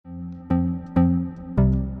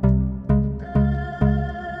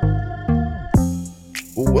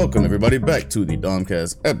Welcome everybody back to the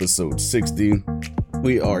Domcast episode 60.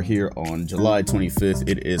 We are here on July 25th.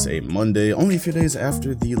 It is a Monday, only a few days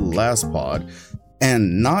after the last pod.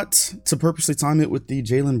 And not to purposely time it with the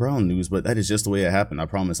Jaylen Frown news, but that is just the way it happened. I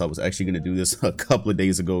promise I was actually going to do this a couple of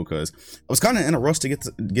days ago because I was kind of in a rush to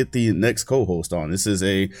get the next co-host on. This is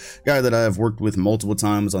a guy that I have worked with multiple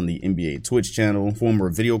times on the NBA Twitch channel, former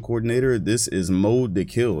video coordinator. This is Mode the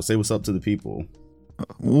Kill. Say what's up to the people.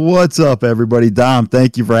 What's up, everybody? Dom,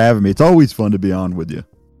 thank you for having me. It's always fun to be on with you.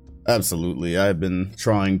 Absolutely. I've been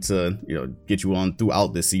trying to, get you on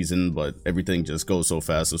throughout this season, but everything just goes so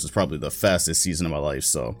fast. This is probably the fastest season of my life.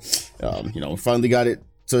 So, finally got it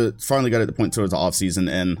at the point towards the off season,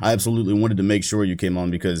 and I absolutely wanted to make sure you came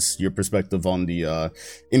on because your perspective on the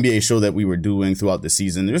NBA show that we were doing throughout the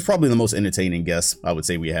season, it was probably the most entertaining guest I would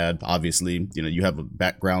say we had. Obviously, you have a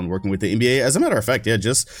background working with the NBA. As a matter of fact,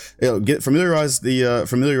 just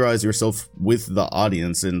familiarize yourself with the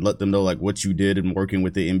audience and let them know like what you did in working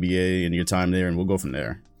with the NBA and your time there, and we'll go from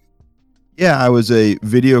there. Yeah, I was a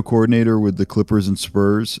video coordinator with the Clippers and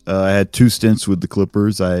Spurs. I had 2 stints with the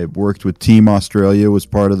Clippers. I worked with Team Australia, was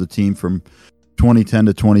part of the team from 2010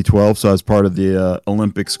 to 2012, so I was part of the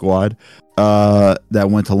Olympic squad that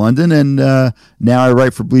went to London. And now I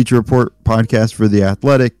write for Bleacher Report podcast for The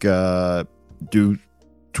Athletic, do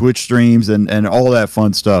Twitch streams and all that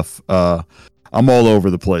fun stuff. I'm all over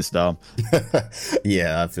the place, Dom.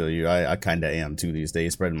 Yeah, I feel you. I kind of am too these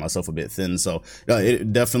days, spreading myself a bit thin. So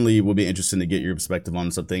it definitely will be interesting to get your perspective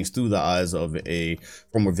on some things through the eyes of a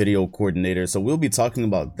former video coordinator. So we'll be talking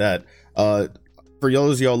about that. For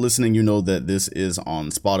those of y'all listening, you know that this is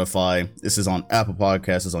on Spotify. This is on Apple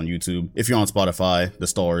Podcasts. It's on YouTube. If you're on Spotify, the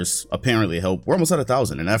stars apparently help. We're almost at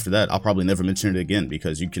 1,000, and after that, I'll probably never mention it again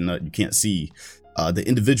because you can't see the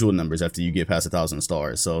individual numbers after you get past 1,000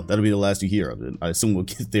 stars. So that'll be the last you hear of it. I assume we'll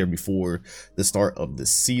get there before the start of the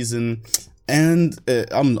season. And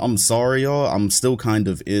I'm sorry, y'all. I'm still kind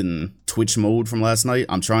of in Twitch mode from last night.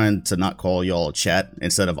 I'm trying to not call y'all chat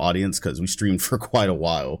instead of audience because we streamed for quite a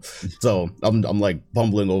while. So I'm like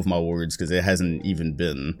bumbling over my words because it hasn't even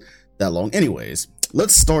been that long. Anyways,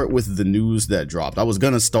 let's start with the news that dropped. I was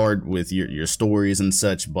going to start with your stories and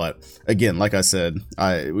such, but again, like I said,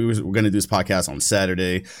 we were going to do this podcast on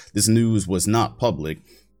Saturday. This news was not public,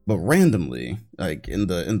 but randomly, like in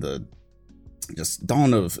the just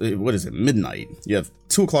dawn of, midnight, you have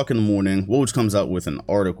 2:00 in the morning, Woj comes out with an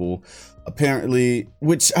article, apparently,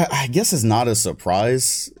 which I guess is not a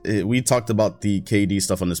surprise. We talked about the KD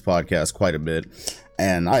stuff on this podcast quite a bit.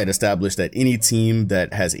 And I had established that any team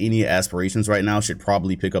that has any aspirations right now should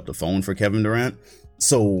probably pick up the phone for Kevin Durant.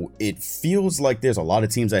 So it feels like there's a lot of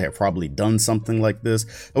teams that have probably done something like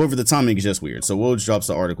this. However, the timing is just weird. So Woj drops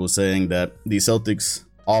the article saying that the Celtics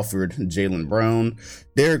offered Jaylen Frown,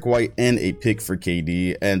 Derek White, and a pick for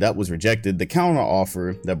KD, and that was rejected. The counter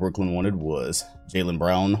offer that Brooklyn wanted was Jaylen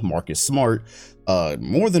Frown, Marcus Smart,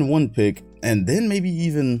 more than one pick, and then maybe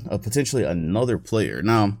even potentially another player.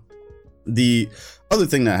 Now, the other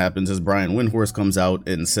thing that happens is Brian Windhorst comes out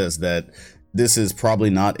and says that this is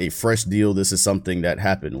probably not a fresh deal. This is something that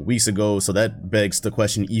happened weeks ago. So that begs the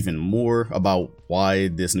question even more about why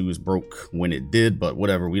this news broke when it did. But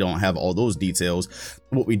whatever, we don't have all those details.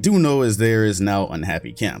 What we do know is there is now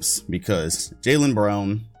unhappy camps because Jaylen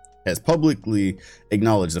Frown has publicly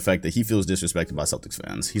acknowledged the fact that he feels disrespected by Celtics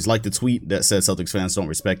fans. He's liked the tweet that said Celtics fans don't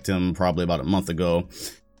respect him probably about a month ago.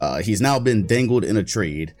 He's now been dangled in a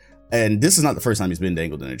trade. And this is not the first time he's been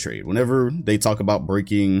dangled in a trade. Whenever they talk about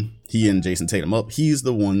breaking he and Jason Tatum up, he's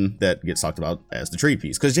the one that gets talked about as the trade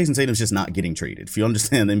piece. Because Jason Tatum's just not getting traded. If you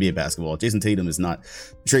understand NBA basketball, Jason Tatum is not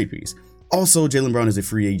a trade piece. Also, Jaylen Frown is a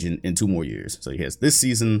free agent in 2 more years. So he has this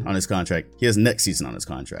season on his contract. He has next season on his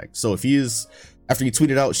contract. So if he is, after he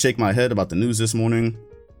tweeted out, shake my head about the news this morning,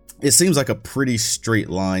 it seems like a pretty straight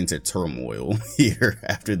line to turmoil here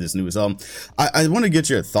after this news. I want to get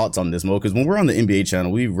your thoughts on this, Mo, because when we're on the NBA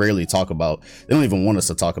channel, we rarely talk about, they don't even want us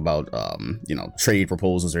to talk about, trade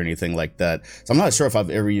proposals or anything like that. So I'm not sure if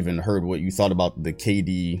I've ever even heard what you thought about the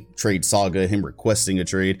KD trade saga, him requesting a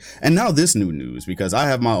trade, and now this new news, because I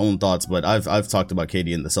have my own thoughts, but I've talked about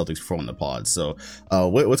KD and the Celtics before on the pod. So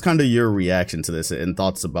what's kind of your reaction to this and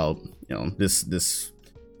thoughts about, this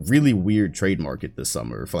really weird trade market this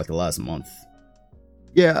summer for like the last month?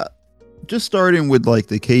 Yeah, just starting with like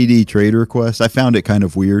the KD trade request, I found it kind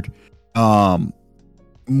of weird.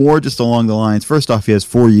 More just along the lines, first off, he has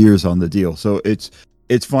 4 years on the deal, so it's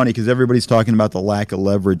funny because everybody's talking about the lack of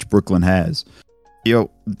leverage Brooklyn has.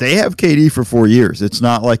 They have KD for 4 years. It's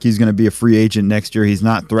not like he's going to be a free agent next year. He's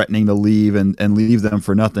not threatening to leave and leave them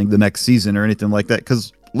for nothing the next season or anything like that,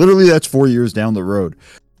 because literally that's 4 years down the road.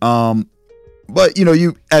 But,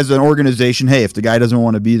 you as an organization, hey, if the guy doesn't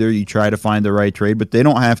want to be there, you try to find the right trade, but they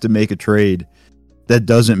don't have to make a trade that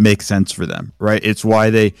doesn't make sense for them, right? It's why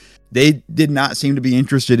they did not seem to be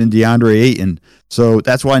interested in DeAndre Ayton. So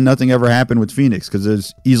that's why nothing ever happened with Phoenix, because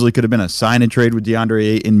there's easily could have been a sign and trade with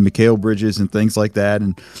DeAndre Ayton, Mikal Bridges, and things like that,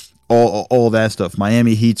 and all that stuff.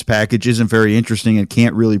 Miami Heat's package isn't very interesting and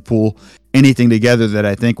can't really pull anything together that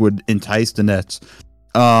I think would entice the Nets.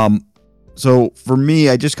 So for me,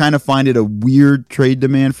 I just kind of find it a weird trade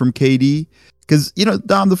demand from KD. Because,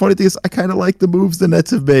 Dom, the funny thing is I kind of like the moves the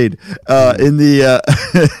Nets have made in the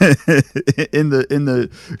in the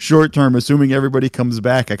short term, assuming everybody comes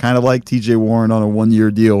back. I kind of like TJ Warren on a 1-year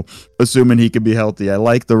deal, assuming he could be healthy. I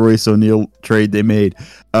like the Royce O'Neal trade they made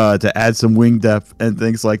to add some wing depth and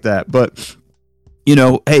things like that. But,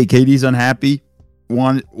 hey, KD's unhappy,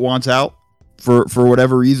 wants out for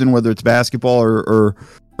whatever reason, whether it's basketball or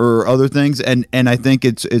other things. And I think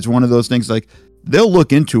it's one of those things like they'll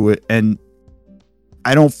look into it, and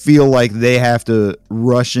I don't feel like they have to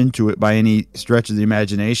rush into it by any stretch of the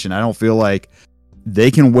imagination. I don't feel like they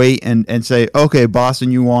can wait and say, okay, Boston,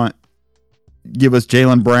 give us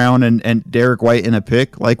Jaylen Brown and Derek White in a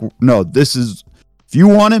pick. Like, no, if you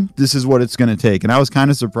want him, this is what it's going to take. And I was kind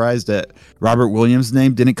of surprised that Robert Williams'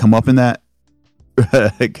 name didn't come up in that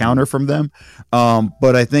counter from them.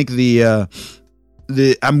 But I think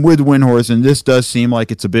I'm with Windhorse, and this does seem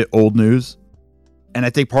like it's a bit old news. And I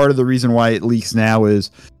think part of the reason why it leaks now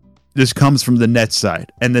is this comes from the Nets side,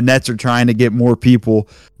 and the Nets are trying to get more people,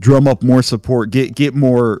 drum up more support, get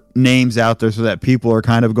more names out there so that people are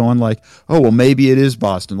kind of going like, oh, well, maybe it is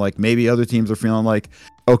Boston. Like maybe other teams are feeling like,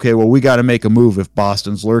 okay, well, we got to make a move if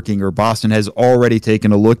Boston's lurking or Boston has already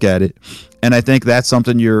taken a look at it. And I think that's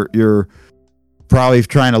something you're probably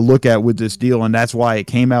trying to look at with this deal, and that's why it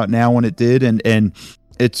came out now when it did. And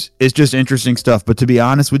it's just interesting stuff. But to be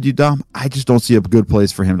honest with you, Dom, I just don't see a good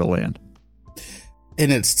place for him to land.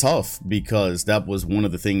 And it's tough because that was one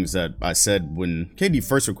of the things that I said when KD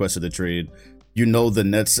first requested the trade. The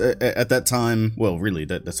Nets at that time, well, really,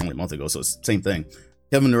 that's only a month ago, so it's the same thing.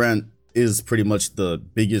 Kevin Durant is pretty much the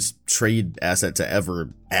biggest trade asset to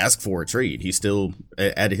ever ask for a trade. He's still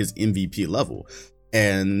at his MVP level.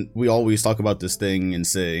 And we always talk about this thing and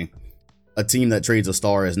say, a team that trades a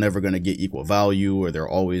star is never going to get equal value, or they're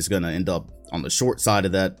always going to end up on the short side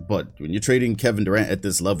of that. But when you're trading Kevin Durant at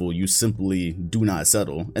this level, you simply do not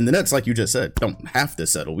settle. And the Nets, like you just said, don't have to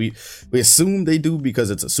settle. We assume they do because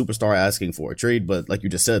it's a superstar asking for a trade. But like you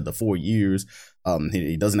just said, the 4 years,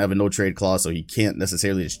 he doesn't have a no trade clause, so he can't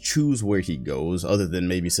necessarily just choose where he goes, other than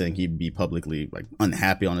maybe saying he'd be publicly like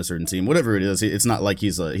unhappy on a certain team. Whatever it is, it's not like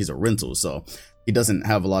he's a rental, so he doesn't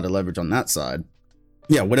have a lot of leverage on that side.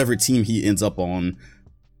 Yeah, whatever team he ends up on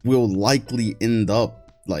will likely end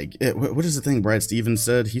up like, what is the thing Brad Stevens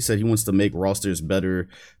said? He said he wants to make rosters better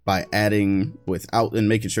by adding without and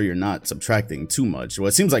making sure you're not subtracting too much. Well,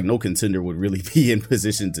 it seems like no contender would really be in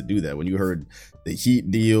position to do that. When you heard the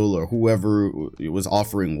Heat deal or whoever was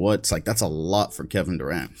offering it's like, that's a lot for Kevin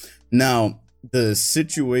Durant. Now, the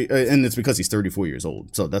situation, and it's because he's 34 years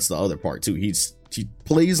old. So that's the other part too. He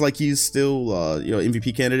plays like he's still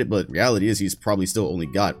MVP candidate, but reality is he's probably still only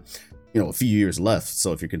got a few years left.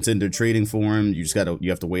 So if you're contender trading for him, you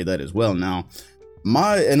have to weigh that as well. Now,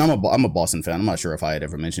 I'm a Boston fan. I'm not sure if I had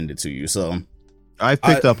ever mentioned it to you, so I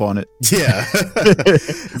picked up on it. Yeah.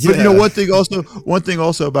 But one thing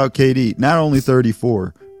also about KD, not only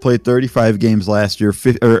 34, played 35 games last year,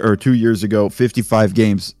 or 2 years ago, 55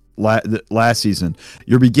 games last season.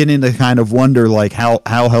 You're beginning to kind of wonder like how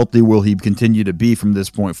healthy will he continue to be from this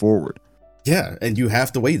point forward. Yeah, and you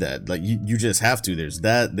have to weigh that. Like you just have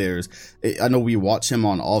to. I know we watch him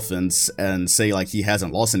on offense and say like he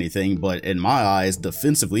hasn't lost anything, but in my eyes,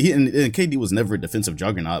 defensively, and KD was never a defensive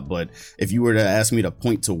juggernaut, but if you were to ask me to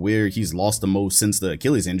point to where he's lost the most since the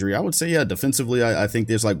Achilles injury, I would say, yeah, defensively, I think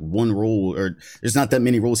there's like one role, or there's not that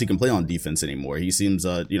many roles he can play on defense anymore. He seems,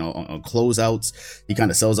 on closeouts, he kind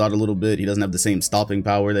of sells out a little bit. He doesn't have the same stopping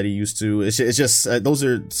power that he used to. It's just those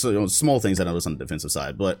are small things that I notice on the defensive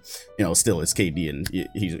side, but still, it's KD, and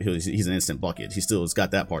he's an instant bucket. He still has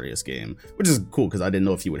got that part of his game, which is cool because I didn't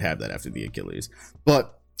know if he would have that after the Achilles.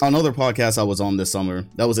 But on other podcasts I was on this summer,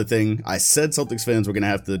 that was a thing. I said Celtics fans were going to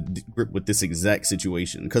have to grip with this exact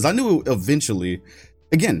situation because I knew eventually,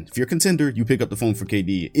 again, if you're a contender, you pick up the phone for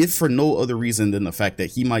KD, if for no other reason than the fact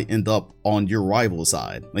that he might end up on your rival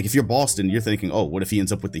side. Like if you're Boston, you're thinking, oh, what if he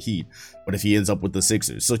ends up with the Heat? What if he ends up with the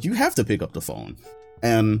Sixers? So you have to pick up the phone.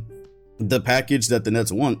 And the package that the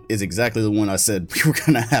Nets want is exactly the one I said we were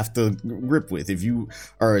going to have to grip with. If you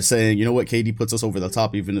are saying, you know what, KD puts us over the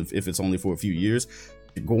top, even if it's only for a few years,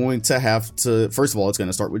 you're going to have to, first of all, it's going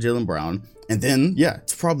to start with Jaylen Brown. And then, yeah,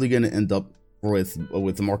 it's probably going to end up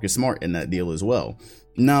with Marcus Smart in that deal as well.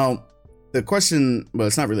 Now, the question, well,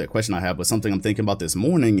 it's not really a question I have, but something I'm thinking about this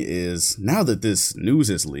morning is, now that this news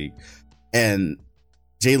is leaked and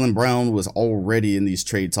Jaylen Brown was already in these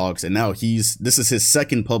trade talks, and now this is his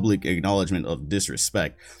second public acknowledgement of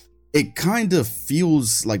disrespect. It kind of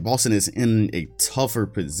feels like Boston is in a tougher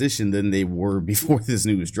position than they were before this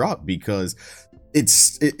news dropped, because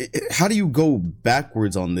how do you go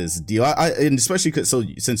backwards on this deal? And especially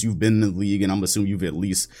since you've been in the league, and I'm assuming you've at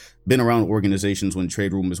least been around organizations when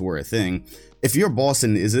trade rumors were a thing. If you're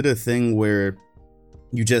Boston, is it a thing where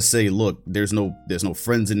you just say, look, there's no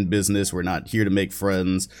friends in business. We're not here to make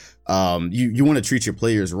friends. You want to treat your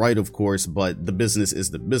players right, of course, but the business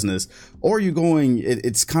is the business. Or are you going,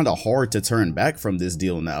 it's kind of hard to turn back from this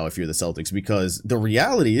deal now if you're the Celtics, because the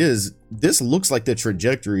reality is this looks like the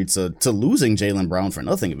trajectory to losing Jaylen Brown for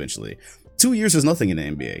nothing eventually. 2 years is nothing in the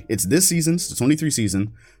NBA. It's this season, it's the 23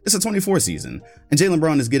 season, it's a 24 season, and Jaylen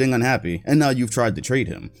Brown is getting unhappy, and now you've tried to trade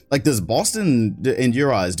him. Like, does Boston, in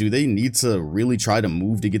your eyes, do they need to really try to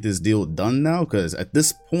move to get this deal done now? Because at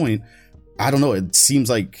this point, I don't know, it seems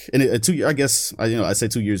like, and I guess, I say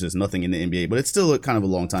 2 years is nothing in the NBA, but it's still kind of a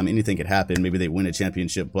long time. Anything could happen. Maybe they win a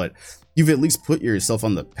championship, but you've at least put yourself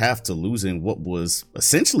on the path to losing what was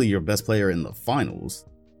essentially your best player in the finals.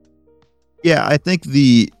 Yeah, I think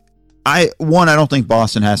I don't think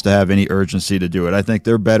Boston has to have any urgency to do it. I think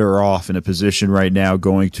they're better off in a position right now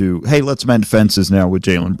going to, hey, let's mend fences now with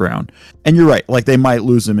Jaylen Brown. And you're right, like they might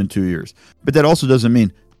lose him in 2 years. But that also doesn't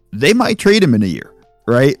mean they might trade him in a year,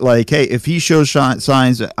 right? Like, hey, if he shows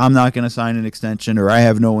signs that I'm not going to sign an extension or I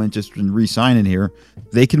have no interest in re-signing here,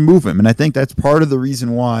 they can move him. And I think that's part of the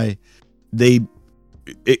reason why they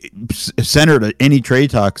centered any trade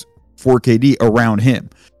talks for KD around him,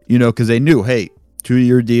 because they knew, hey,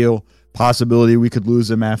 2-year deal, possibility we could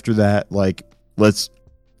lose him after that. Like, let's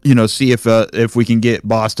see if we can get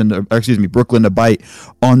Brooklyn to bite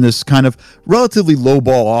on this kind of relatively low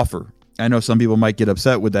ball offer. I know some people might get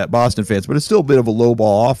upset with that, Boston fans, but it's still a bit of a low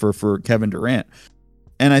ball offer for Kevin Durant.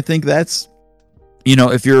 And I think that's,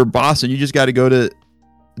 if you're Boston, you just got to go to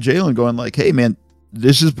Jaylen going like, hey man,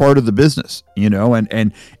 this is part of the business,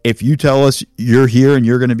 and if you tell us you're here and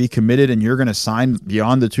you're going to be committed and you're going to sign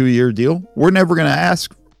beyond the 2-year deal, we're never going to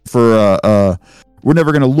ask for, we're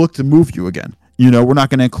never going to look to move you again. We're not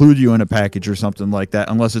going to include you in a package or something like that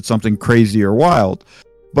unless it's something crazy or wild.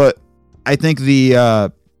 But I think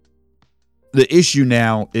the issue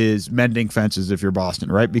now is mending fences if you're Boston,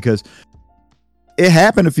 right? Because it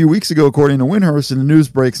happened a few weeks ago, according to Windhorst, and the news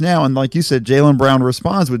breaks now. And like you said, Jaylen Brown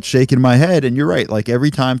responds with shaking my head. And you're right. Like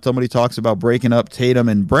every time somebody talks about breaking up Tatum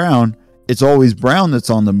and Brown, it's always Brown that's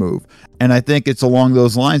on the move. And I think it's along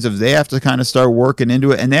those lines of they have to kind of start working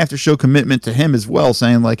into it, and they have to show commitment to him as well,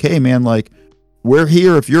 saying like, hey man, like we're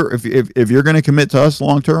here. If you're going to commit to us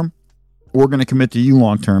long term, we're going to commit to you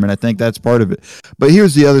long term. And I think that's part of it. But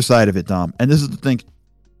here's the other side of it, Dom. And this is the thing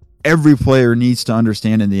every player needs to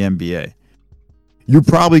understand in the NBA. You're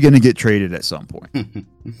probably going to get traded at some point.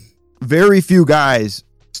 Very few guys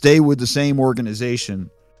stay with the same organization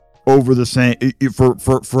over the same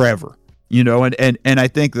for forever, and I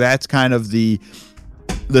think that's kind of the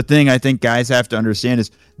thing I think guys have to understand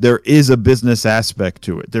is there is a business aspect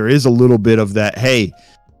to it. There is a little bit of that. Hey,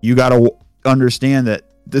 you got to understand that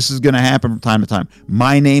this is going to happen from time to time.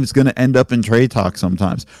 My name's going to end up in trade talk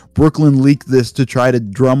sometimes. Brooklyn leaked this to try to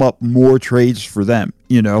drum up more trades for them.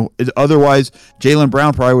 Otherwise, Jaylen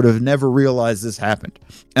Brown probably would have never realized this happened.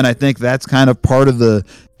 And I think that's kind of part of the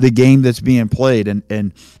game that's being played.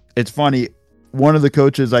 And it's funny. One of the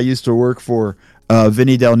coaches I used to work for,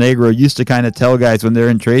 Vinny Del Negro, used to kind of tell guys when they're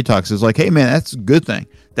in trade talks, is like, hey man, that's a good thing.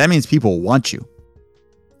 That means people want you,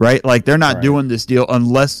 right? Like they're not doing this deal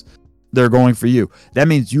unless they're going for you. That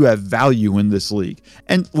means you have value in this league.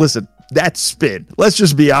 And listen, that's spin. Let's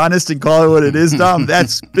just be honest and call it what it is, Dom.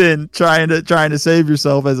 That's spin trying to save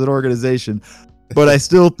yourself as an organization. But I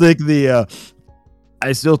still think that's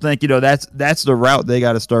the route they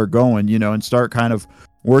got to start going, and start kind of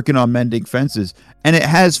working on mending fences. And it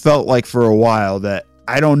has felt like for a while that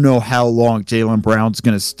I don't know how long Jaylen Brown's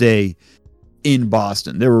going to stay in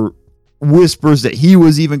Boston. There were whispers that he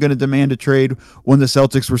was even going to demand a trade when the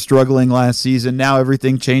Celtics were struggling last season. Now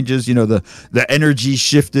everything changes. The energy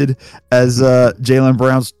shifted, as Jaylen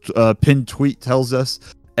Brown's pinned tweet tells us.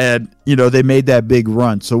 And, they made that big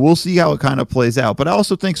run. So we'll see how it kind of plays out. But I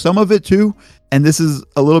also think some of it too, and this is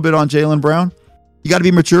a little bit on Jaylen Brown, You got to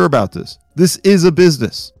be mature about this. This is a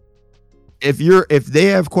business. If they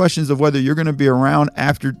have questions of whether you're going to be around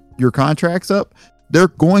after your contract's up, they're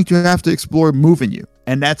going to have to explore moving you.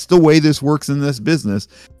 And that's the way this works in this business.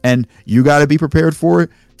 And you got to be prepared for it.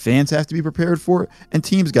 Fans have to be prepared for it. And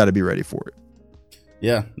teams got to be ready for it.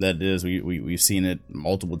 Yeah, that is. We've seen it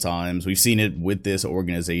multiple times. We've seen it with this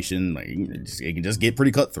organization. Like, it can just get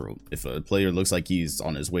pretty cutthroat if a player looks like he's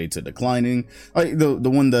on his way to declining. Like the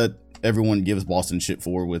one that everyone gives Boston shit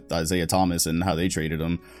for with Isaiah Thomas and how they traded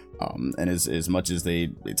him. And as much as they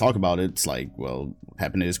talk about it, it's like, well, what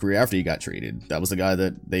happened to his career after he got traded? That was the guy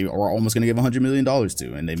that they were almost going to give $100 million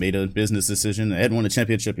to, and they made a business decision. They hadn't won a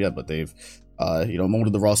championship yet, but they've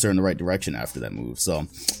molded the roster in the right direction after that move. So,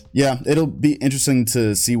 yeah, it'll be interesting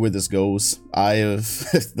to see where this goes. I have,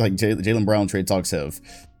 like, Jaylen Brown trade talks have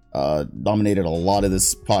dominated a lot of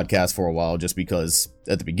this podcast for a while, just because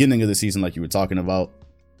at the beginning of the season, like you were talking about,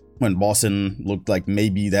 when Boston looked like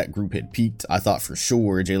maybe that group had peaked, I thought for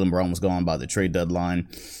sure Jaylen Brown was gone by the trade deadline.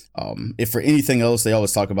 If for anything else, they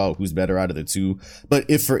always talk about who's better out of the two. But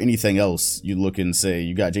if for anything else, you look and say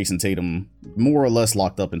you got Jason Tatum more or less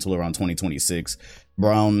locked up until around 2026.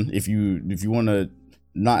 Brown, if you want to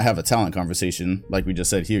not have a talent conversation, like we just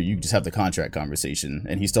said here, you just have the contract conversation.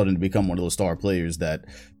 And he's starting to become one of those star players that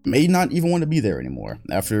may not even want to be there anymore.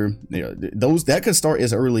 After, that could start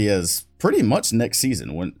as early as pretty much next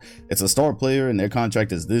season. When it's a star player and their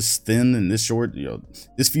contract is this thin and this short,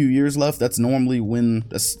 this few years left, that's normally when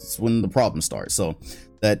the problems start. So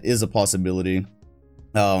that is a possibility.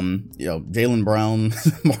 Jaylen Brown,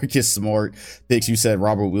 Marcus Smart picks. You said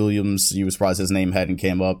Robert Williams. You were surprised his name hadn't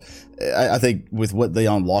came up. I think with what they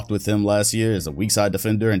unlocked with him last year as a weak side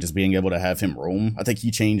defender and just being able to have him roam, I think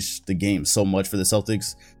he changed the game so much for the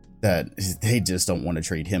Celtics that they just don't want to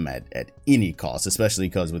trade him at any cost, especially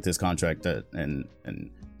because with his contract and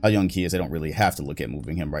how young he is, they don't really have to look at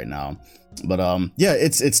moving him right now. But yeah,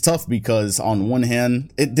 it's tough because on one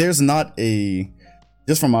hand, there's not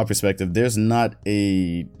just from my perspective, there's not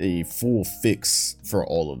a full fix for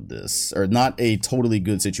all of this, or not a totally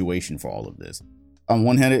good situation for all of this. On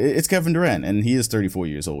one hand, it's Kevin Durant, and he is 34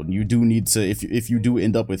 years old. And you do need to, if you do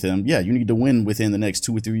end up with him, yeah, you need to win within the next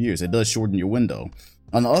 2 or 3 years. It does shorten your window.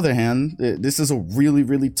 On the other hand, this is a really,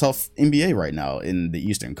 really tough NBA right now in the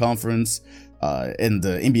Eastern Conference. And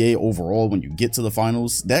the NBA overall, when you get to the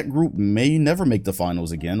finals, that group may never make the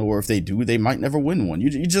finals again, or if they do, they might never win one.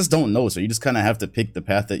 You just don't know, so you just kind of have to pick the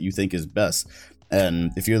path that you think is best.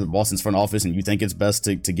 And if you're the Boston's front office and you think it's best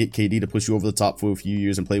to get KD to push you over the top for a few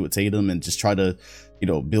years and play with Tatum and just try to,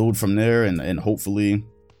 build from there and hopefully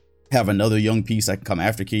have another young piece that can come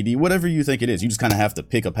after KD, whatever you think it is, you just kind of have to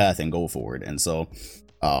pick a path and go for it. And so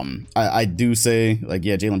I do say, like,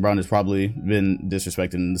 yeah, Jaylen Brown has probably been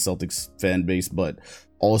disrespected in the Celtics fan base, but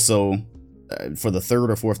also for the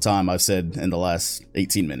third or fourth time I've said in the last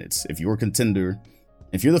 18 minutes, if you're a contender,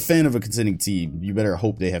 if you're the fan of a contending team, you better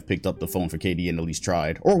hope they have picked up the phone for KD and at least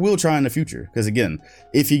tried, or will try in the future. Because again,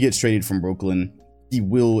 if he gets traded from Brooklyn, he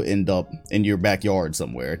will end up in your backyard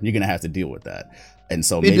somewhere. You're going to have to deal with that. And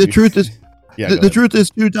so maybe, the truth is, the truth is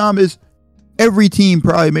too, Tom, is every team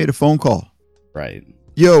probably made a phone call. Right.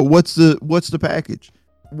 Yo, what's the package?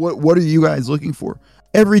 What are you guys looking for?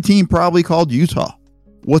 Every team probably called Utah.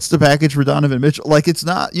 What's the package for Donovan Mitchell? Like, it's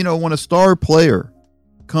not, when a star player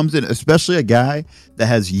comes in, especially a guy that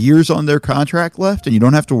has years on their contract left, and you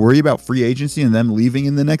don't have to worry about free agency and them leaving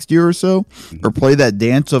in the next year or so, or play that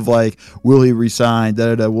dance of like, will he resign,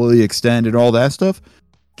 will he extend, and all that stuff.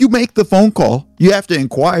 You make the phone call. You have to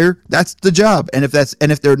inquire. That's the job. And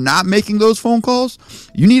if they're not making those phone calls,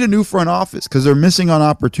 you need a new front office, because they're missing on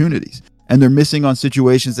opportunities and they're missing on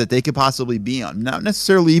situations that they could possibly be on. Not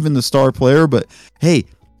necessarily even the star player, but hey,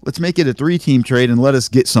 let's make it a 3-team trade and let us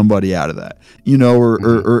get somebody out of that,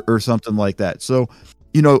 or something like that. So,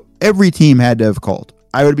 every team had to have called.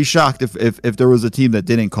 I would be shocked if there was a team that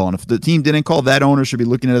didn't call. And if the team didn't call, that owner should be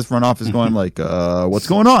looking at his front office going like, what's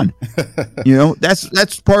going on?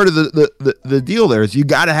 That's part of the deal there, is you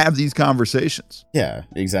got to have these conversations. Yeah,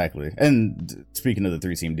 exactly. And speaking of the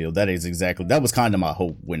 3-team deal, that was kind of my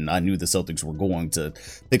hope when I knew the Celtics were going to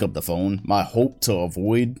pick up the phone. My hope to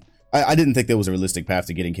avoid, I didn't think there was a realistic path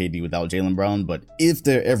to getting KD without Jaylen Brown, but if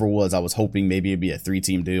there ever was, I was hoping maybe it'd be a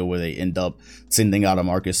 3-team deal where they end up sending out a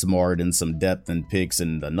Marcus Smart and some depth and picks,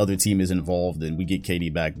 and another team is involved and we get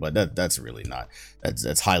KD back. But that's really not.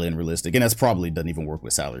 That's highly unrealistic, and that's probably doesn't even work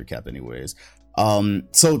with salary cap anyways.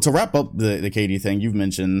 So to wrap up the KD thing, you've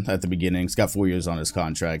mentioned at the beginning, he's got 4 years on his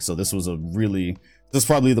contract, so this was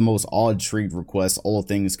probably the most odd trade request, all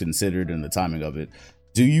things considered, and the timing of it.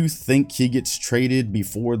 Do you think he gets traded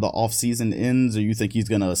before the offseason ends, or you think he's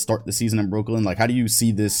going to start the season in Brooklyn? Like, how do you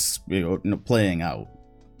see this playing out?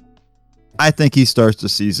 I think he starts the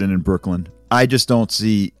season in Brooklyn. I don't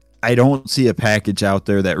see a package out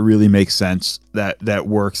there that really makes sense, that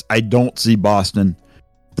works. I don't see Boston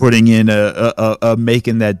putting in a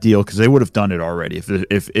making that deal, because they would have done it already.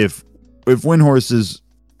 If Windhorst is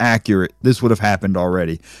accurate, this would have happened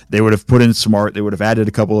already. They would have put in Smart, they would have added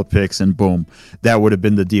a couple of picks, and boom, that would have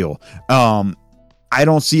been the deal. I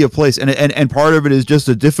don't see a place, and part of it is just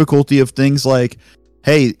the difficulty of things like,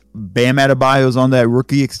 hey, Bam Adebayo's on that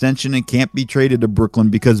rookie extension and can't be traded to Brooklyn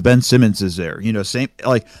because Ben Simmons is there. Same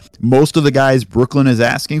like most of the guys Brooklyn is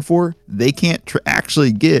asking for, they can't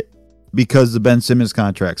actually get because of the Ben Simmons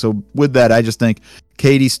contract. So with that, I just think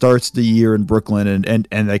KD starts the year in Brooklyn,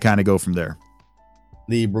 and they kind of go from there.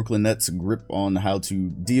 The Brooklyn Nets' grip on how to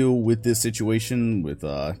deal with this situation, with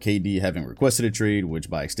KD having requested a trade, which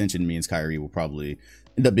by extension means Kyrie will probably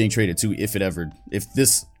end up being traded too, if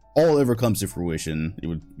this all ever comes to fruition. It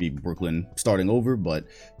would be Brooklyn starting over. But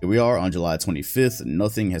here we are on July 25th.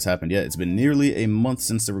 Nothing has happened yet. It's been nearly a month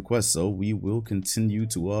since the request, so we will continue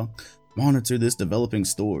to monitor this developing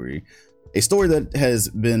story. A story that has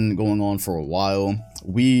been going on for a while.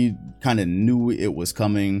 We kind of knew it was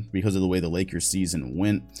coming because of the way the Lakers season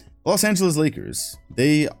went. Los Angeles Lakers,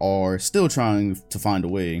 they are still trying to find a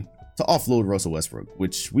way to offload Russell Westbrook,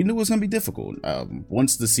 which we knew was going to be difficult.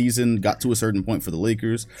 Once the season got to a certain point for the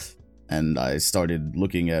Lakers, and I started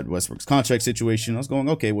looking at Westbrook's contract situation, I was going,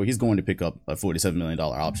 okay, well, he's going to pick up a $47 million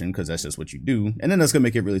option, because that's just what you do. And then that's going to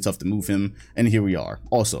make it really tough to move him. And here we are,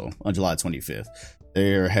 also on July 25th.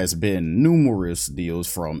 There has been numerous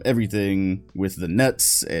deals, from everything with the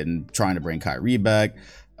Nets and trying to bring Kyrie back.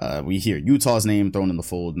 We hear Utah's name thrown in the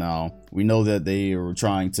fold now. We know that they are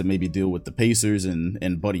trying to maybe deal with the Pacers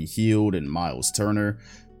and Buddy Hield and Miles Turner.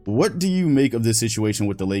 What do you make of this situation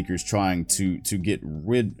with the Lakers trying to get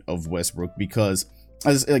rid of Westbrook? Because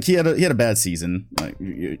he had a bad season.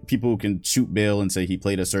 People can shoot bail and say he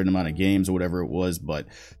played a certain amount of games or whatever it was, but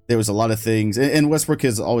there was a lot of things. And Westbrook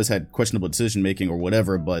has always had questionable decision making or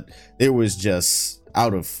whatever, but there was just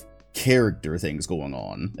out of character things going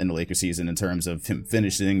on in the Lakers season in terms of him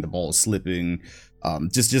finishing, the ball slipping,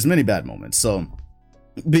 just many bad moments. So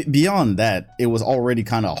beyond that, it was already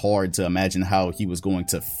kind of hard to imagine how he was going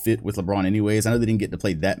to fit with LeBron anyways. I know they didn't get to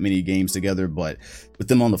play that many games together, but with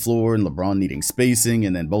them on the floor and LeBron needing spacing,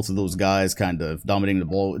 and then both of those guys kind of dominating the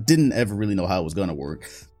ball, didn't ever really know how it was going to work.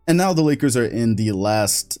 And now the Lakers are in the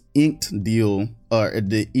last inked deal, or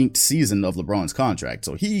the inked season of LeBron's contract.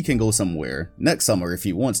 So he can go somewhere next summer if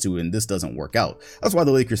he wants to, and this doesn't work out. That's why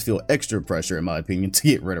the Lakers feel extra pressure, in my opinion, to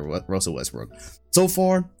get rid of Russell Westbrook. So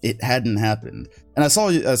far, it hadn't happened. And I saw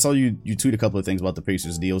you tweet a couple of things about the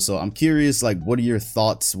Pacers deal. So I'm curious, like, what are your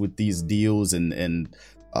thoughts with these deals and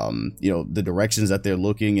the directions that they're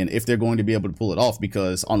looking, and if they're going to be able to pull it off?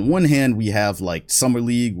 Because on one hand, we have like Summer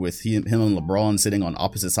League with him and LeBron sitting on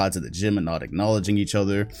opposite sides of the gym and not acknowledging each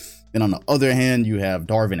other. And on the other hand, you have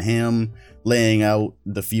Darvin Ham laying out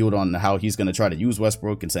the field on how he's going to try to use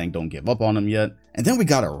Westbrook and saying don't give up on him yet. And then we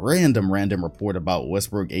got a random report about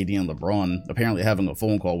Westbrook, AD, and LeBron apparently having a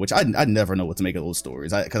phone call, which I never know what to make of those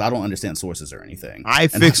stories, because I don't understand sources or anything. I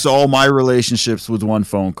fix all my relationships with one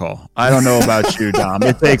phone call. I don't know about you, Dom.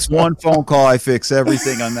 It takes one phone call. I fix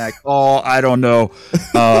everything on that call. I don't know.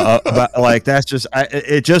 About, like, that's just,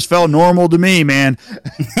 it just felt normal to me, man.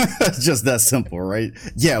 It's just that simple, right?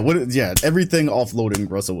 Yeah. Everything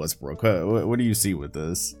offloading Russell Westbrook. What do you see with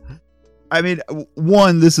this? I mean,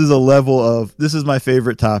 one, this is my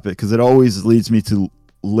favorite topic because it always leads me to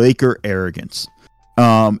Laker arrogance.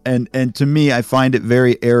 And to me, I find it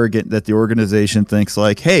very arrogant that the organization thinks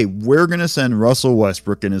like, hey, we're going to send Russell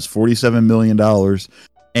Westbrook and his $47 million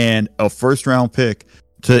and a first round pick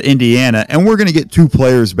to Indiana, and we're going to get two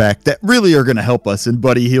players back that really are going to help us in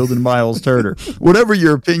Buddy Hield and Miles Turner. Whatever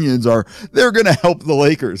your opinions are, they're going to help the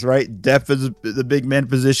Lakers, right? Depth is the big man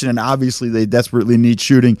position, and obviously they desperately need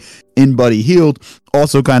shooting in Buddy Hield.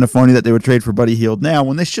 Also kind of funny that they would trade for Buddy Hield now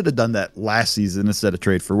when they should have done that last season instead of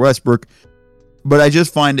trade for Westbrook. But I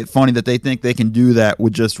just find it funny that they think they can do that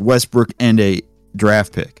with just Westbrook and a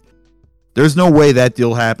draft pick. There's no way that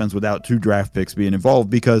deal happens without two draft picks being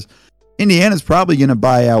involved, because Indiana's probably going to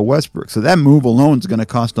buy out Westbrook. So that move alone is going to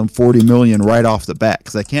cost them $40 million right off the bat,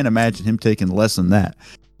 because I can't imagine him taking less than that.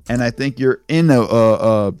 And I think you're in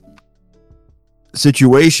a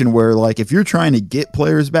situation where, like, if you're trying to get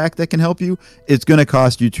players back that can help you, it's going to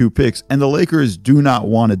cost you two picks. And the Lakers do not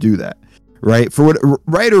want to do that, right? For what,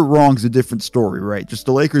 right or wrong is a different story, right? Just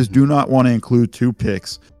the Lakers do not want to include two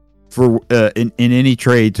picks for in any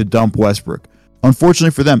trade to dump Westbrook.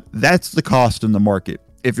 Unfortunately for them, that's the cost in the market.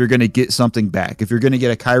 If you're going to get something back, if you're going to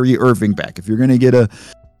get a Kyrie Irving back, if you're going to get a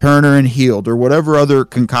Turner and Hield or whatever other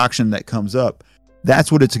concoction that comes up,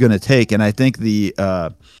 that's what it's going to take. And I think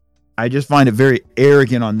I just find it very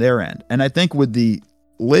arrogant on their end. And I think with the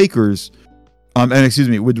Lakers,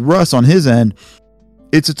 with Russ on his end,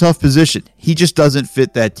 it's a tough position. He just doesn't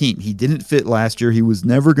fit that team. He didn't fit last year. He was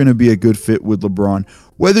never going to be a good fit with LeBron.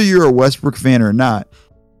 Whether you're a Westbrook fan or not,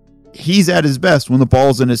 he's at his best when the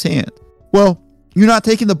ball's in his hand. Well, you're not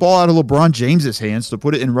taking the ball out of LeBron James's hands to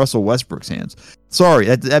put it in Russell Westbrook's hands.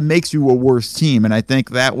 Sorry, that makes you a worse team. And I think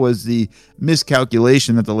that was the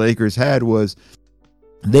miscalculation that the Lakers had, was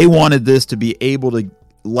they wanted this to be able to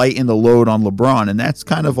lighten the load on LeBron. And that's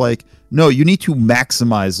kind of like, no, you need to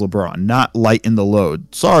maximize LeBron, not lighten the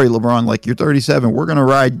load. Sorry, LeBron, like, you're 37. We're going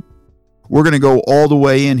to go all the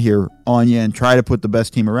way in here on you and try to put the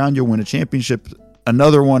best team around you, win a championship,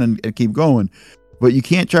 another one, and keep going. But you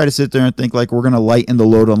can't try to sit there and think like we're going to lighten the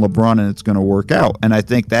load on LeBron and it's going to work out. And I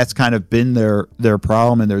think that's kind of been their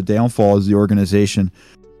problem and their downfall as the organization.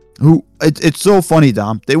 It's so funny,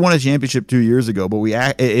 Dom. They won a championship 2 years ago, but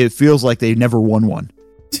it feels like they never won one.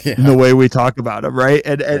 Yeah. In the way we talk about them, right?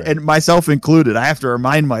 And myself included, I have to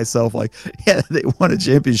remind myself, like, yeah, they won a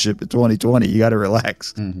championship in 2020. You got to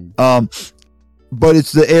relax. Mm-hmm. But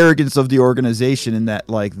it's the arrogance of the organization in that,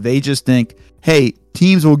 like, they just think, hey,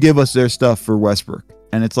 teams will give us their stuff for Westbrook.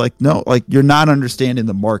 And it's like, no, like, you're not understanding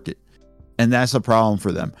the market. And that's a problem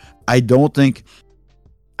for them. I don't think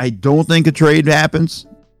a trade happens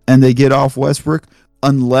and they get off Westbrook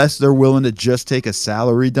unless they're willing to just take a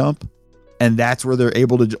salary dump. And that's where they're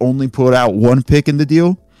able to only put out one pick in the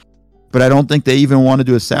deal. But I don't think they even want to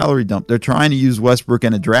do a salary dump. They're trying to use Westbrook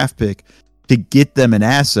and a draft pick to get them an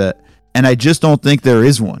asset. And I just don't think there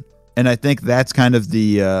is one. And I think that's kind of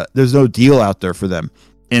there's no deal out there for them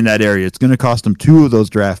in that area. It's going to cost them 2 of those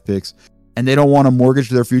draft picks. And they don't want to mortgage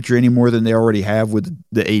their future any more than they already have with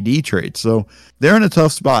the AD trade. So they're in a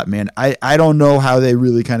tough spot, man. I don't know how they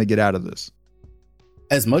really kind of get out of this.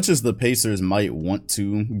 As much as the Pacers might want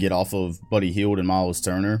to get off of Buddy Hield and Miles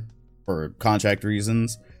Turner for contract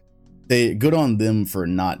reasons, good on them for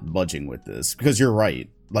not budging with this, because you're right.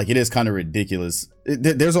 Like, it is kind of ridiculous.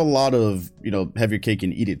 There's a lot of, have your cake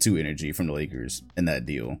and eat it too energy from the Lakers in that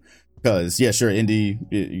deal. Because, yeah, sure, Indy,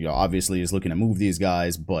 obviously is looking to move these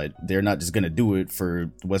guys, but they're not just going to do it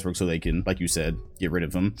for Westbrook so they can, like you said, get rid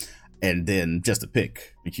of him and then just a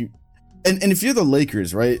pick. And if you're the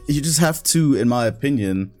Lakers, right, you just have to, in my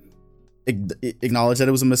opinion, acknowledge that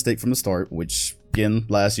it was a mistake from the start, which, again,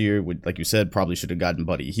 last year, like you said, probably should have gotten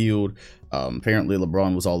Buddy Hield. Apparently,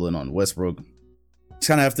 LeBron was all in on Westbrook. Just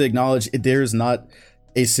kind of have to acknowledge there's not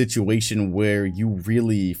a situation where you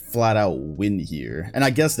really flat out win here. And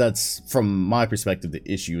I guess that's, from my perspective, the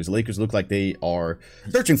issue is Lakers look like they are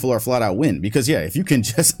searching for a flat out win. Because, yeah, if you can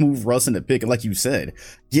just move Russ in the pick, and like you said,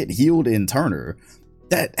 get Hield and Turner,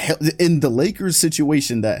 that in the Lakers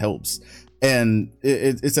situation, that helps. And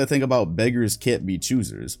it's that thing about beggars can't be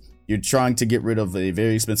choosers. You're trying to get rid of a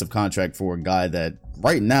very expensive contract for a guy that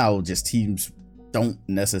right now just teams don't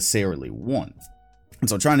necessarily want. And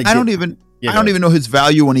so trying to I don't even know his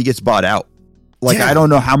value when he gets bought out. Like, yeah. I don't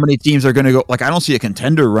know how many teams are going to go. Like, I don't see a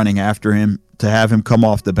contender running after him to have him come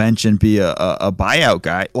off the bench and be a buyout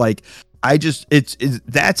guy. Like,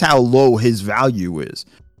 that's how low his value is.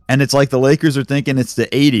 And it's like the Lakers are thinking it's the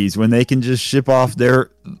 80s when they can just ship off their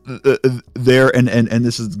and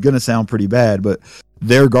this is going to sound pretty bad, but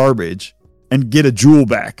their garbage and get a jewel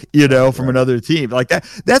back, from another team. Like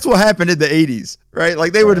that's what happened in the 80s, right?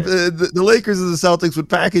 Like they would, the Lakers and the Celtics would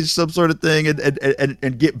package some sort of thing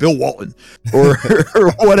and get Bill Walton or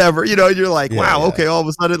whatever, and you're like, wow, okay, all of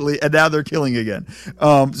a sudden, and now they're killing again.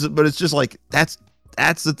 But it's just like, that's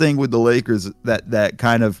the thing with the Lakers that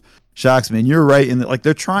kind of shocks me. And you're right in that, like,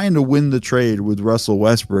 they're trying to win the trade with Russell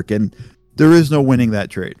Westbrook, and there is no winning that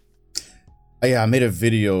trade. Yeah, I made a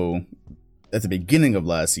video at the beginning of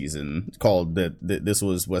last season called that this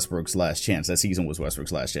was Westbrook's last chance. That season was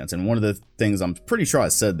Westbrook's last chance. And one of the things I'm pretty sure I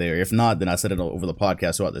said there, if not, then I said it over the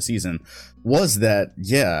podcast throughout the season, was that,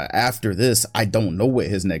 yeah, after this, I don't know what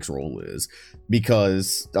his next role is,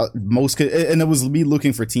 because and it was me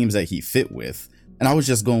looking for teams that he fit with. And I was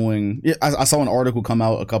just going, I saw an article come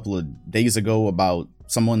out a couple of days ago about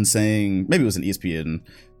someone saying, maybe it was an ESPN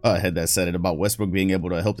head that said it, about Westbrook being able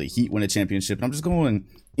to help the Heat win a championship. And I'm just going,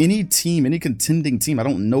 any team, any contending team, I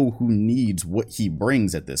don't know who needs what he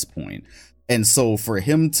brings at this point. And so for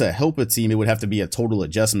him to help a team, it would have to be a total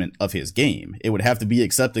adjustment of his game. It would have to be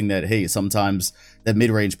accepting that, hey, sometimes that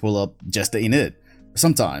mid-range pull-up just ain't it.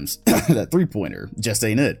 sometimes that 3-pointer just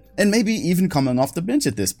ain't it. And maybe even coming off the bench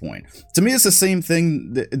at this point. To me, it's the same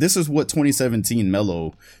thing. This is what 2017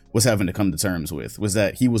 Melo was having to come to terms with, was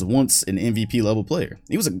that he was once an MVP level player.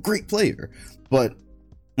 He was a great player, but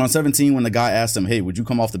on 17, when the guy asked him, hey, would you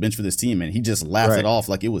come off the bench for this team? And he just laughed it off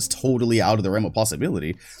like it was totally out of the realm of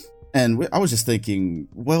possibility. And I was just thinking,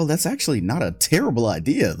 well, that's actually not a terrible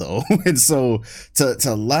idea, though. And so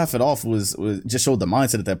to laugh it off was just showed the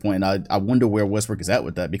mindset at that point. And I wonder where Westbrook is at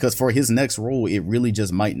with that, because for his next role, it really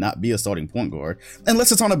just might not be a starting point guard,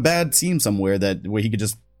 unless it's on a bad team somewhere where he could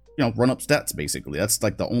just, you know, run up stats. Basically, that's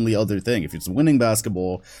like the only other thing. If it's winning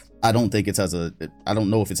basketball, I don't know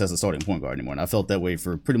if it's as a starting point guard anymore. And I felt that way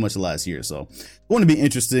for pretty much the last year. So it's going to be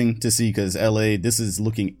interesting to see, because LA, this is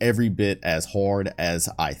looking every bit as hard as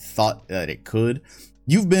I thought that it could.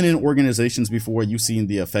 You've been in organizations before. You've seen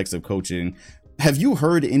the effects of coaching. Have you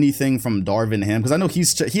heard anything from Darvin Ham? Because I know he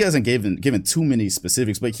hasn't given too many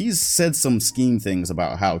specifics, but he's said some scheme things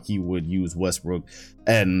about how he would use Westbrook,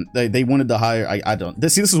 and they wanted to hire.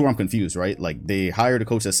 This is where I'm confused, right? Like, they hired a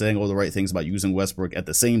coach that's saying all the right things about using Westbrook at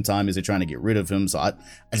the same time as they're trying to get rid of him. So I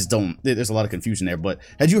just don't. There's a lot of confusion there. But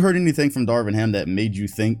had you heard anything from Darvin Ham that made you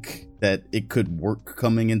think that it could work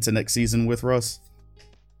coming into next season with Russ?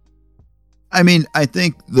 I mean, I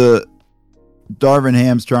think Darvin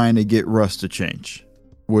Ham's trying to get Russ to change,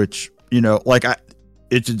 which, you know,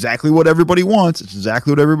 it's exactly what everybody wants. It's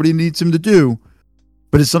exactly what everybody needs him to do,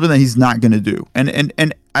 but it's something that he's not going to do.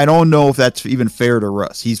 And I don't know if that's even fair to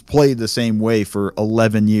Russ. He's played the same way for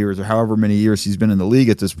 11 years or however many years he's been in the league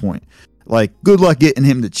at this point. Like, good luck getting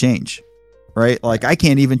him to change, right? Like, I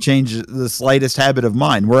can't even change the slightest habit of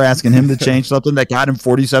mine. We're asking him to change something that got him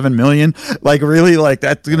 $47 million. Like, really? Like,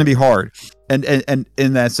 that's going to be hard. And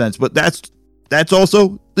in that sense, but that's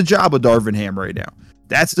also the job of Darvin Ham right now.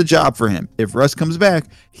 That's the job for him. If Russ comes back,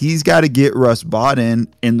 he's got to get Russ bought in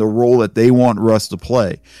the role that they want Russ to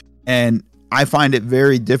play. And I find it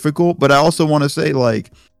very difficult, but I also want to say,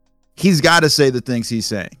 like, he's got to say the things he's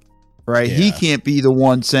saying, right? Yeah. He can't be the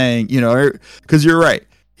one saying, you know, because you're right.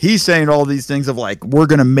 He's saying all these things of like, we're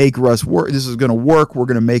going to make Russ work. This is going to work. We're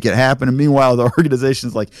going to make it happen. And meanwhile, the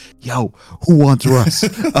organization's like, yo, who wants Russ?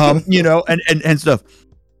 You know, and stuff.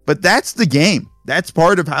 But that's the game. That's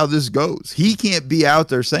part of how this goes. He can't be out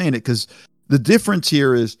there saying it, because the difference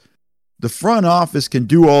here is the front office can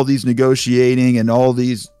do all these negotiating and all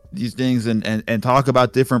these things and talk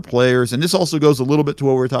about different players. And this also goes a little bit to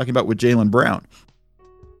what we're talking about with Jaylen Brown.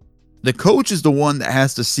 The coach is the one that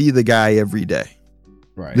has to see the guy every day.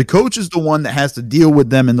 Right. The coach is the one that has to deal with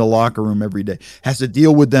them in the locker room every day, has to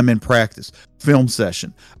deal with them in practice, film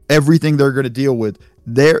session, everything they're going to deal with.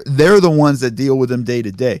 They're the ones that deal with them day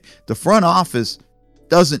to day. The front office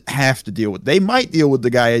doesn't have to deal with. They might deal with the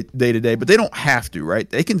guy day to day, but they don't have to, right?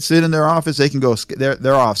 They can sit in their office. They can go.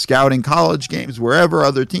 They're off scouting college games, wherever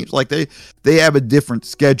other teams. Like they have a different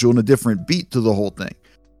schedule and a different beat to the whole thing.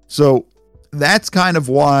 So that's kind of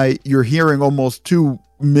why you're hearing almost two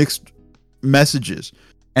mixed messages,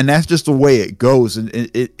 and that's just the way it goes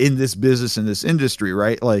in this business, in this industry,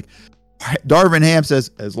 right? Like, Darvin Ham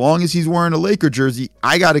says, as long as he's wearing a Laker jersey,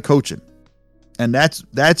 I got to coach him, and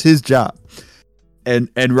that's his job. And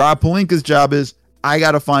Rob Pelinka's job is, I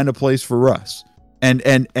got to find a place for Russ. And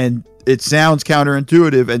it sounds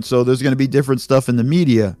counterintuitive, and so there's going to be different stuff in the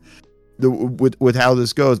media with how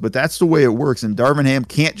this goes, but that's the way it works. And Darvin Ham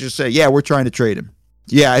can't just say, yeah, we're trying to trade him.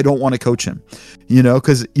 Yeah, I don't want to coach him, you know,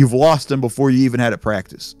 because you've lost him before you even had a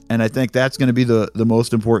practice. And I think that's going to be the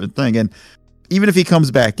most important thing. And even if he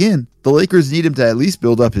comes back in, the Lakers need him to at least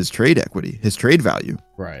build up his trade equity, his trade value.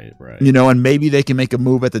 Right. You know, and maybe they can make a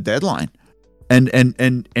move at the deadline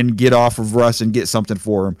and get off of Russ and get something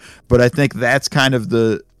for him. But I think that's kind of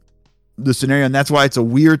the scenario, and that's why it's a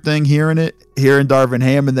weird thing hearing Darvin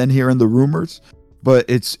Ham and then hearing the rumors. But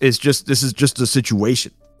this is just a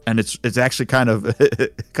situation. And it's actually kind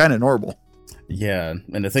of normal. Yeah,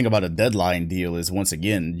 and the thing about a deadline deal is, once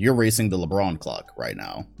again, you're racing the LeBron clock right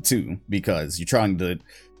now, too, because you're trying to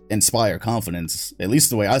inspire confidence, at least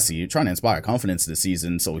the way I see it, you're trying to inspire confidence this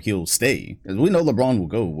season so he'll stay. Because we know LeBron will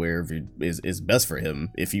go wherever is best for him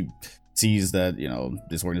if he sees that, you know,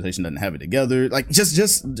 this organization doesn't have it together. Like,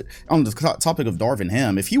 just on the topic of Darvin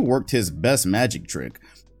Ham, if he worked his best magic trick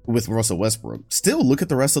with Russell Westbrook, still look at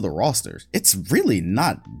the rest of the roster. It's really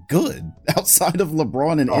not good outside of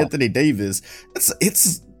LeBron and Anthony Davis.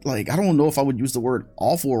 It's like, I don't know if I would use the word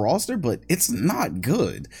awful roster, but it's not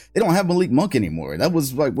good. They don't have Malik Monk anymore. That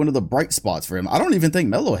was like one of the bright spots for him. I don't even think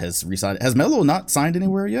Melo has re-signed. Has Melo not signed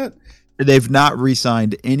anywhere yet? They've not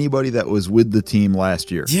re-signed anybody that was with the team last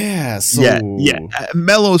year. Yeah. So yeah.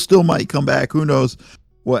 Melo still might come back. Who knows?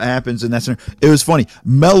 what happens in that scenario. It was funny.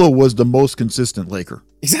 Melo was the most consistent Laker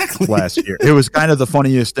exactly last year. It was kind of the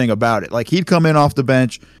funniest thing about it. Like, he'd come in off the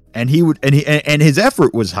bench and and his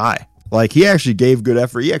effort was high. Like, he actually gave good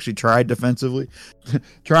effort. He actually tried defensively.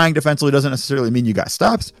 Trying defensively doesn't necessarily mean you got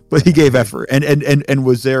stops, but he gave effort and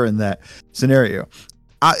was there in that scenario.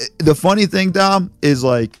 The funny thing, Dom, is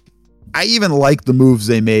like, I even like the moves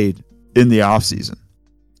they made in the offseason.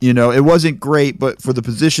 You know, it wasn't great, but for the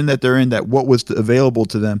position that they're in, that what was available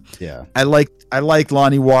to them, yeah, I like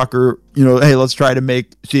Lonnie Walker. You know, hey, let's try to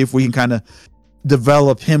see if we can kind of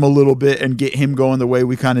develop him a little bit and get him going the way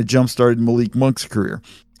we kind of jump started Malik Monk's career.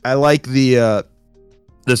 I like the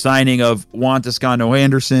signing of Juan Toscano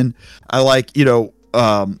Anderson. I like, you know,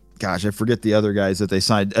 gosh, I forget the other guys that they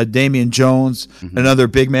signed. Damian Jones, another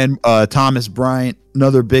big man. Thomas Bryant,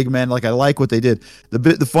 another big man. Like, I like what they did.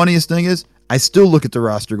 The funniest thing is, I still look at the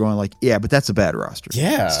roster going like, yeah, but that's a bad roster.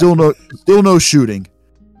 Yeah. Still no shooting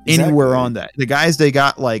anywhere Exactly. on that. The guys they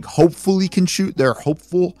got, like, hopefully can shoot. They're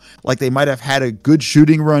hopeful. Like, they might have had a good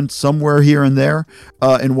shooting run somewhere here and there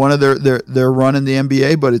in one of their run in the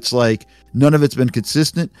NBA, but it's like none of it's been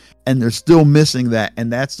consistent, and they're still missing that.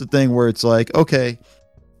 And that's the thing where it's like, okay,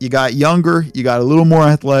 you got younger, you got a little more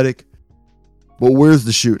athletic, but where's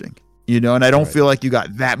the shooting? You know, and I don't feel like you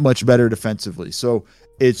got that much better defensively. So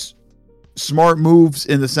it's smart moves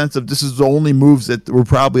in the sense of this is the only moves that were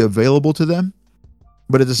probably available to them.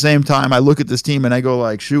 But at the same time, I look at this team and I go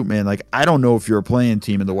like, shoot, man, like, I don't know if you're a playing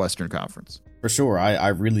team in the Western Conference. For sure. I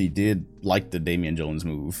really did like the Damian Jones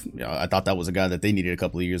move. I thought that was a guy that they needed a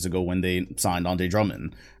couple of years ago when they signed Andre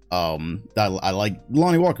Drummond. I like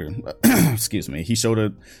Lonnie Walker. Excuse me. He showed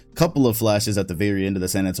a couple of flashes at the very end of the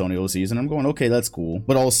San Antonio season. I'm going, okay, that's cool.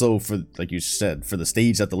 But also, for, like you said, for the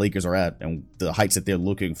stage that the Lakers are at and the heights that they're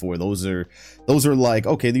looking for, those are like,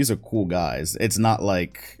 okay, these are cool guys. It's not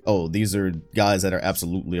like, oh, these are guys that are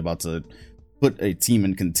absolutely about to put a team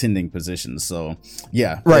in contending positions. So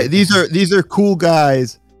yeah, right. These are cool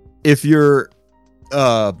guys. If you're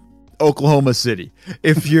Oklahoma City,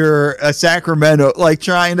 if you're a Sacramento, like,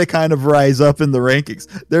 trying to kind of rise up in the rankings,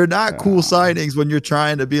 they're not cool signings when you're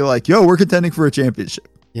trying to be like, yo, we're contending for a championship.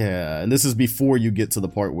 Yeah, and this is before you get to the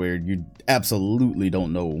part where you absolutely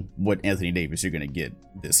don't know what Anthony Davis you're gonna get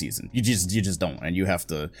this season. You just don't, and you have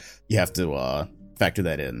to factor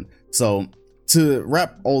that in. So to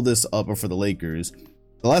wrap all this up for the Lakers,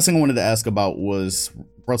 the last thing I wanted to ask about was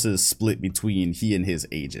Russ's split between he and his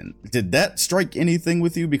agent. Did that strike anything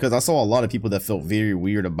with you? Because I saw a lot of people that felt very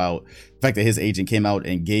weird about the fact that his agent came out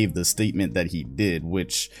and gave the statement that he did,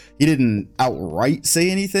 which he didn't outright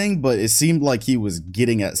say anything, but it seemed like he was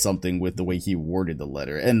getting at something with the way he worded the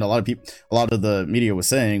letter. And a lot of the media was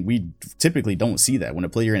saying, we typically don't see that. When a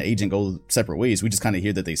player and agent go separate ways, we just kind of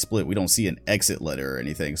hear that they split. We don't see an exit letter or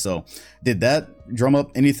anything. So did that drum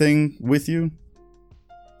up anything with you?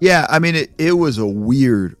 Yeah, I mean, it was a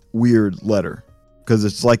weird letter, because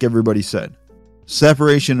it's like everybody said,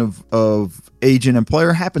 separation of agent and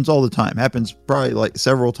player happens all the time. Happens probably like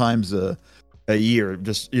several times a year.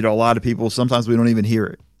 Just, you know, a lot of people, sometimes we don't even hear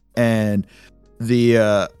it. And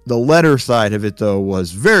the letter side of it, though,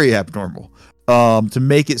 was very abnormal to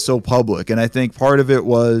make it so public. And I think part of it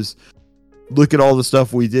was, look at all the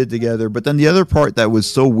stuff we did together. But then the other part that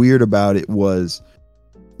was so weird about it was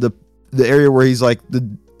the area where he's like,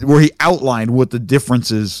 where he outlined what the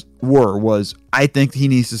differences were, was, I think he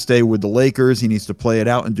needs to stay with the Lakers. He needs to play it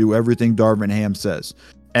out and do everything Darvin Ham says.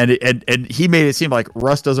 And he made it seem like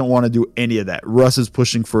Russ doesn't want to do any of that. Russ is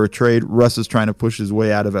pushing for a trade. Russ is trying to push his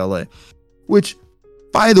way out of LA, which,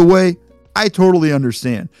 by the way, I totally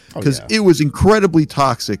understand, because it was incredibly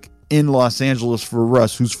toxic in Los Angeles for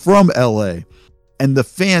Russ, who's from LA, and the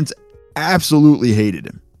fans absolutely hated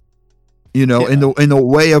him. You know, in the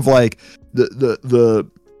way of like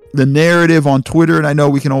the narrative on Twitter, and I know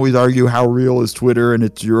we can always argue how real is Twitter and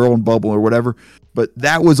it's your own bubble or whatever, but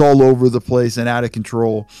that was all over the place and out of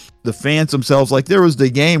control. The fans themselves, like, there was the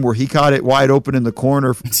game where he caught it wide open in the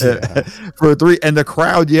corner for a three, and the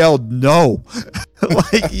crowd yelled no.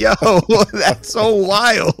 Like, yo, that's so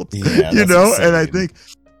wild. Yeah, you know, insane.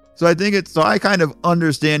 And I kind of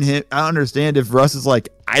understand him. I understand if Russ is like,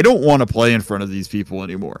 I don't want to play in front of these people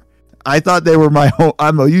anymore. I thought they were my home.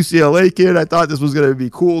 I'm a UCLA kid. I thought this was going to be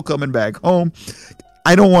cool coming back home.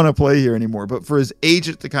 I don't want to play here anymore. But for his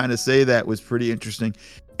agent to kind of say that was pretty interesting.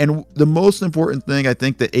 And the most important thing I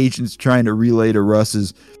think the agent's trying to relay to Russ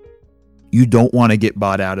is, you don't want to get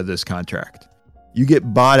bought out of this contract. You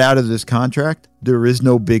get bought out of this contract, there is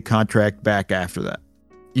no big contract back after that.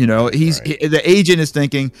 You know, the agent is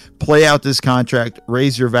thinking, play out this contract,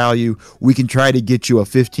 raise your value. We can try to get you a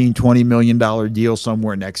 $15-20 million deal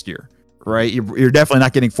somewhere next year. right? You're definitely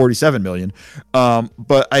not getting 47 million.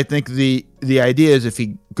 But I think the idea is if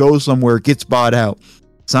he goes somewhere, gets bought out,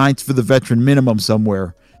 signs for the veteran minimum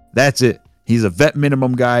somewhere, that's it. He's a vet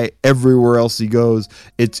minimum guy everywhere else he goes.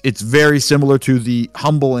 It's very similar to the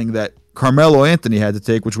humbling that Carmelo Anthony had to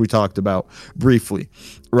take, which we talked about briefly,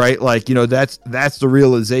 right? Like, that's the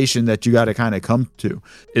realization that you got to kind of come to,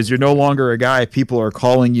 is you're no longer a guy people are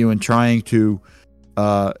calling you and trying to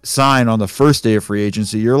sign on the first day of free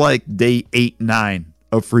agency. You're like day 8, 9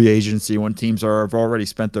 of free agency when teams have already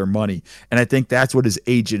spent their money. And I think that's what his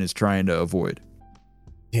agent is trying to avoid.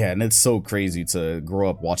 Yeah, and it's so crazy to grow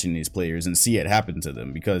up watching these players and see it happen to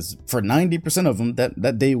them, because for 90% of them,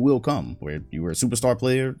 that day will come where you were a superstar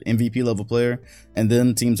player, MVP level player, and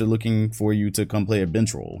then teams are looking for you to come play a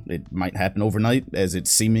bench role. It might happen overnight, as it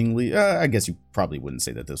seemingly, I guess you probably wouldn't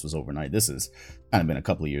say that this was overnight. This has kind of been a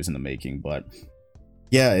couple of years in the making, but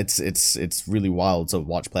yeah, it's really wild to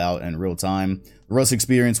watch play out in real time. The Russ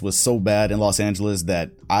experience was so bad in Los Angeles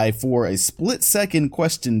that I, for a split second,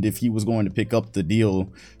 questioned if he was going to pick up the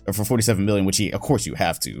deal for $47 million, which of course you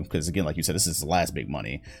have to, because again, like you said, this is the last big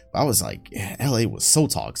money. But I was like, LA was so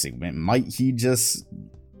toxic, man. Might he just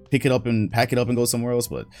pick it up and pack it up and go somewhere else?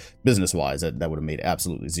 But business wise, that would have made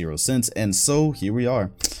absolutely zero sense. And so here we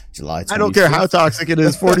are, July 25th. I don't care how toxic it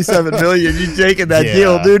is, 47 million. You taking that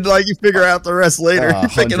deal, dude? Like, you figure out the rest later. You're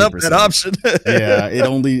picking up that option. Yeah,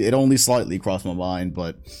 it only slightly crossed my mind,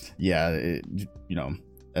 but yeah,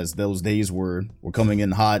 as those days were coming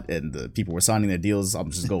in hot and the people were signing their deals,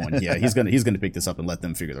 I'm just going, yeah, he's gonna pick this up and let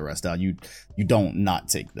them figure the rest out. You don't not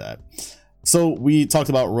take that. So we talked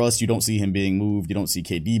about Russ. You don't see him being moved. You don't see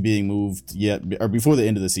KD being moved yet, or before the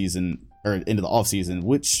end of the season, or into the offseason,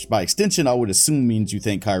 which by extension I would assume means you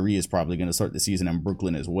think Kyrie is probably going to start the season in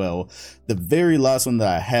Brooklyn as well. The very last one that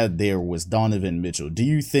I had there was Donovan Mitchell. Do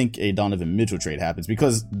you think a Donovan Mitchell trade happens?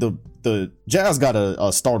 Because the Jazz got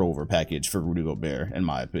a start over package for Rudy Gobert, in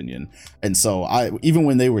my opinion. And so even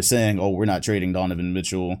when they were saying, oh, we're not trading Donovan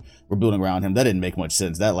Mitchell, we're building around him, that didn't make much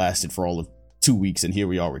sense. That lasted for all of 2 weeks, and here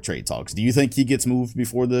we are with trade talks. Do you think he gets moved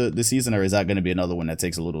before the season, or is that going to be another one that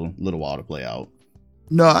takes a little while to play out?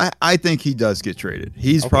 No, I think he does get traded.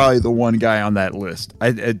 He's probably the one guy on that list.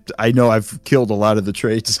 I know I've killed a lot of the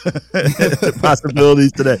trades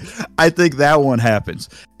possibilities today. I think that one happens.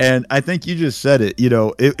 And I think you just said it.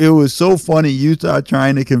 It was so funny, Utah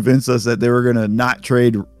trying to convince us that they were going to not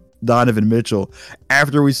trade Donovan Mitchell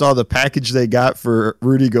after we saw the package they got for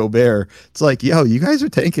Rudy Gobert. It's like, yo, you guys are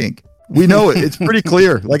tanking. We know it. It's pretty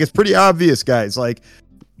clear. Like, it's pretty obvious, guys. Like,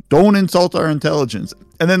 don't insult our intelligence.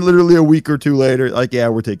 And then literally a week or two later, like, yeah,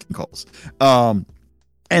 we're taking calls. And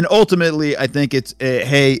ultimately, I think it's,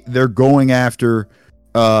 hey, they're going after,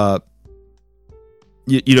 they've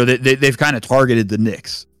kind of targeted the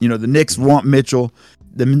Knicks. The Knicks want Mitchell.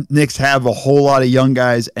 The Knicks have a whole lot of young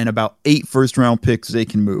guys and about 8 first-round picks they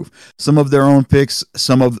can move. Some of their own picks,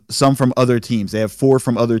 some from other teams. They have 4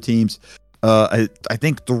 from other teams. I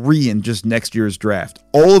think 3 in just next year's draft.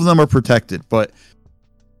 All of them are protected, but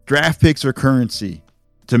draft picks are currency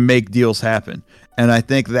to make deals happen. And I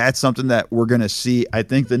think that's something that we're going to see. I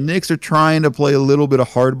think the Knicks are trying to play a little bit of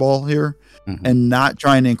hardball here and not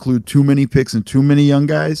trying to include too many picks and too many young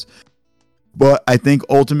guys. But I think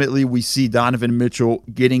ultimately we see Donovan Mitchell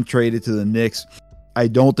getting traded to the Knicks. I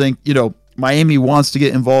don't think, Miami wants to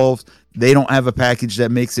get involved. They don't have a package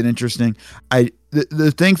that makes it interesting.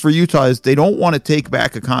 The thing for Utah is they don't want to take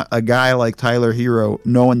back a guy like Tyler Hero,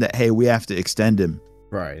 knowing that, hey, we have to extend him,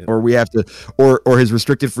 right? Or we have to, or his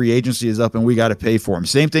restricted free agency is up and we got to pay for him.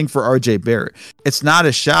 Same thing for RJ Barrett. It's not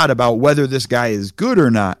a shot about whether this guy is good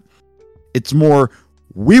or not. It's more,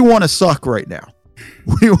 we want to suck right now.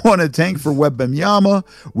 We want to tank for Wembanyama.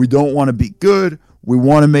 We don't want to be good. We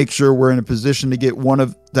want to make sure we're in a position to get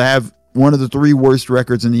to have one of the 3 worst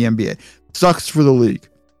records in the NBA. Sucks for the league,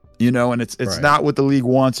 and it's right. Not what the league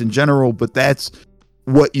wants in general, but that's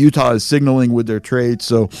what Utah is signaling with their trade.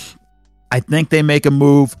 So I think they make a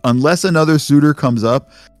move unless another suitor comes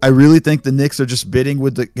up. I really think the Knicks are just bidding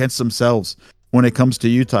against themselves when it comes to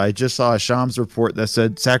Utah. I just saw a Shams report that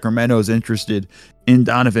said Sacramento is interested in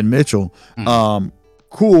Donovan Mitchell.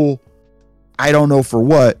 Cool. I don't know for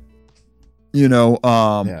what.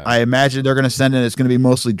 I imagine they're going to send in, it's going to be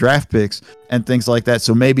mostly draft picks and things like that.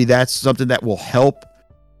 So maybe that's something that will help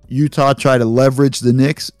Utah try to leverage the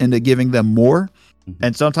Knicks into giving them more.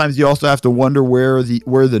 And sometimes you also have to wonder where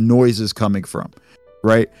the noise is coming from,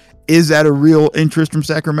 right? Is that a real interest from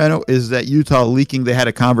Sacramento? Is that Utah leaking they had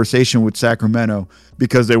a conversation with Sacramento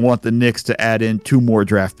because they want the Knicks to add in 2 more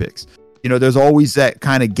draft picks? There's always that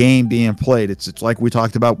kind of game being played. It's like we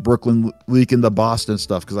talked about Brooklyn leaking the Boston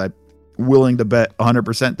stuff, because willing to bet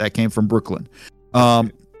 100% that came from Brooklyn. I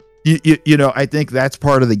think that's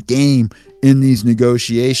part of the game in these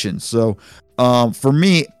negotiations. So for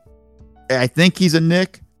me, I think he's a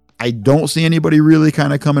Knick. I don't see anybody really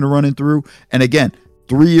kind of coming running through. And again,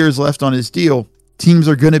 3 years left on his deal. Teams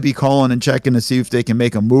are going to be calling and checking to see if they can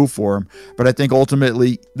make a move for him. But I think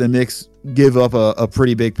ultimately the Knicks give up a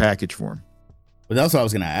pretty big package for him. But that's what I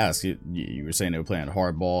was going to ask. You were saying they were playing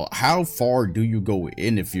hardball. How far do you go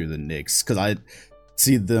in if you're the Knicks? Because I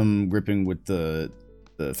see them gripping with the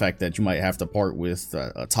fact that you might have to part with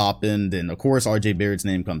a top end. And of course, RJ Barrett's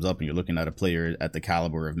name comes up and you're looking at a player at the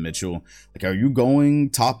caliber of Mitchell. Like, are you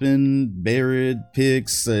going top end Barrett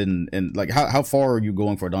picks? And like, how far are you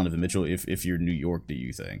going for Donovan Mitchell if you're New York, do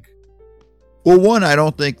you think? Well, one, I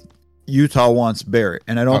don't think Utah wants Barrett,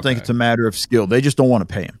 and I don't think it's a matter of skill. They just don't want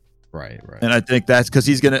to pay him. Right. And I think that's because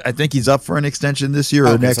I think he's up for an extension this year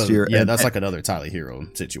or next year. Yeah, that's like another Tyler Hero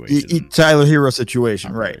situation. Tyler Hero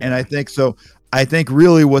situation, right. And I think so. I think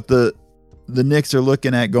really what the Knicks are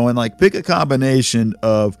looking at going, like, pick a combination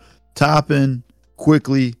of Toppin,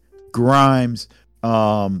 Quickly, Grimes.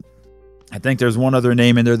 I think there's one other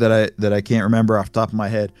name in there that I can't remember off the top of my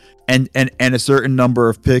head, and a certain number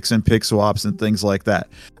of picks and pick swaps and things like that.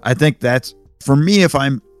 I think that's, for me, if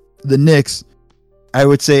I'm the Knicks, I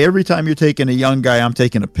would say every time you're taking a young guy, I'm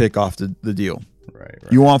taking a pick off the deal. Right.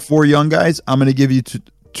 You want 4 young guys? I'm going to give you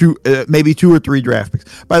maybe 2 or 3 draft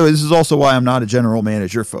picks. By the way, this is also why I'm not a general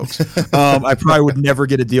manager, folks. I probably would never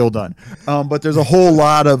get a deal done. But there's a whole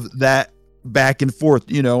lot of that back and forth,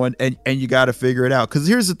 and you got to figure it out. Because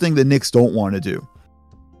here's the thing the Knicks don't want to do.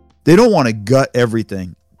 They don't want to gut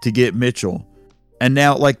everything to get Mitchell. And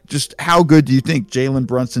now, like, just how good do you think Jalen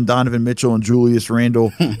Brunson, Donovan Mitchell, and Julius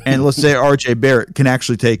Randle, and let's say RJ Barrett can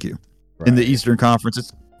actually take you in the Eastern Conference?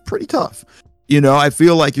 It's pretty tough. I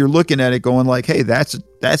feel like you're looking at it going like, hey,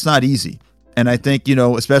 that's not easy. And I think,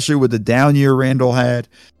 especially with the down year Randle had,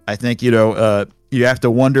 I think, you have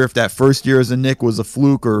to wonder if that first year as a Knick was a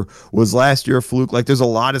fluke or was last year a fluke. Like, there's a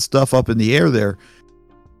lot of stuff up in the air there.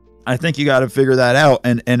 I think you got to figure that out.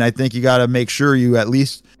 And I think you got to make sure you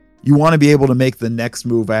want to be able to make the next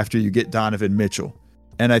move after you get Donovan Mitchell.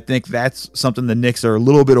 And I think that's something the Knicks are a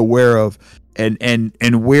little bit aware of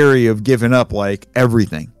and wary of giving up, like,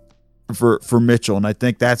 everything for Mitchell. And I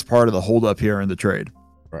think that's part of the holdup here in the trade.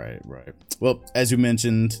 Right. Well, as you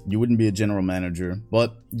mentioned, you wouldn't be a general manager,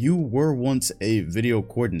 but you were once a video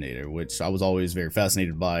coordinator, which I was always very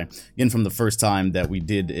fascinated by. Again, from the first time that we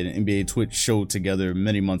did an NBA Twitch show together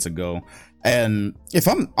many months ago. And if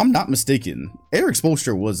I'm not mistaken, Eric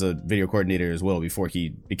Spoelstra was a video coordinator as well before he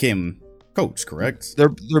became coach, correct? There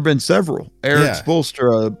have been several. Eric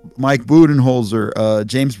Spoelstra, Mike Budenholzer,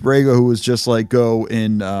 James Braga, who was just like go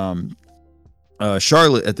in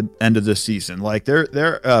Charlotte at the end of this season. Like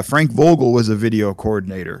Frank Vogel was a video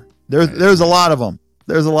coordinator. There's a lot of them.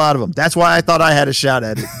 That's why I thought I had a shot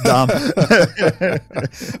at it, Dom.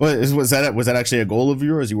 Was that actually a goal of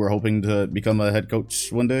yours? You were hoping to become a head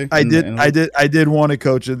coach one day? I did want to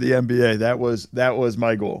coach in the NBA. That was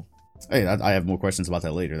my goal. Hey, I have more questions about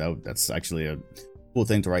that later. That's actually a cool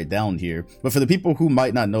thing to write down here. But for the people who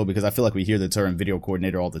might not know, because I feel like we hear the term video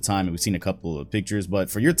coordinator all the time and we've seen a couple of pictures, but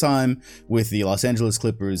for your time with the Los Angeles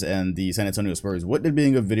Clippers and the San Antonio Spurs, what did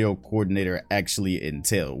being a video coordinator actually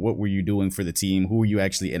entail? What were you doing for the team? Who were you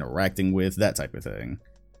actually interacting with? That type of thing.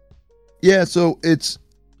 Yeah, so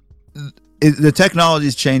the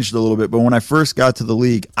technology's changed a little bit, but when I first got to the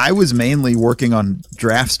league, I was mainly working on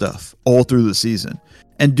draft stuff all through the season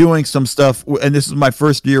and doing some stuff. And this is my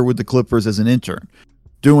first year with the Clippers as an intern,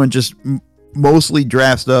 doing just mostly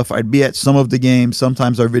draft stuff. I'd be at some of the games.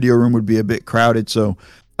 Sometimes our video room would be a bit crowded, so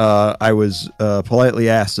I was politely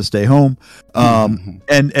asked to stay home, and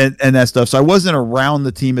that stuff. So I wasn't around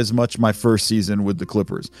the team as much my first season with the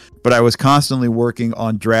Clippers, but I was constantly working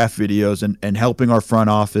on draft videos and helping our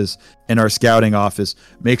front office and our scouting office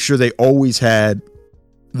make sure they always had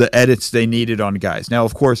the edits they needed on guys. Now,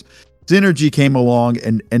 of course, Synergy came along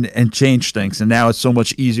and changed things, and now it's so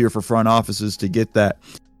much easier for front offices to get that.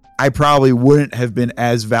 I probably wouldn't have been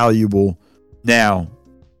as valuable now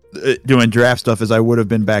doing draft stuff as I would have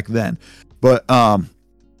been back then. But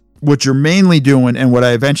what you're mainly doing, and what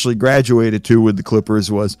I eventually graduated to with the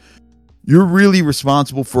Clippers, was you're really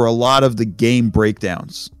responsible for a lot of the game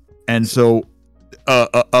breakdowns. And so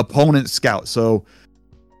opponent scout. So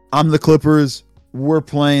I'm the Clippers. We're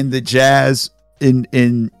playing the Jazz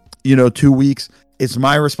in 2 weeks. It's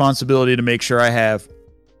my responsibility to make sure I have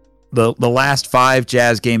the last 5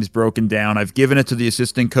 Jazz games broken down. I've given it to the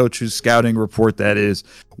assistant coach whose scouting report that is.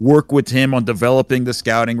 Work with him on developing the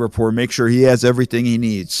scouting report. Make sure he has everything he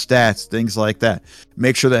needs, stats, things like that.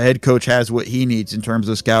 Make sure the head coach has what he needs in terms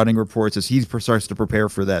of scouting reports as he starts to prepare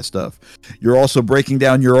for that stuff. You're also breaking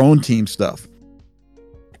down your own team stuff.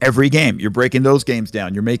 Every game, you're breaking those games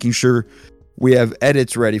down. You're making sure we have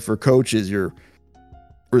edits ready for coaches. You're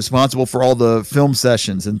responsible for all the film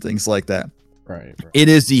sessions and things like that. Right. It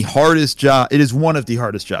is the hardest job. It is one of the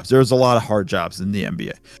hardest jobs. There's a lot of hard jobs in the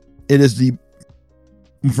NBA. It is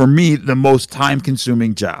for me, the most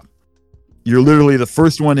time-consuming job. You're literally the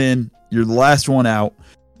first one in. You're the last one out.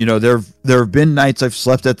 You know, there have been nights I've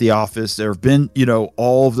slept at the office. There have been, you know,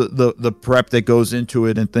 all of the prep that goes into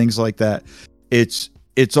it and things like that. It's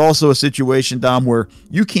also a situation, Dom, where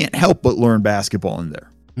you can't help but learn basketball in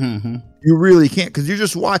there. Mm-hmm. You really can't, because you're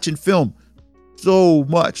just watching film so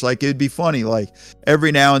much. Like, it'd be funny, like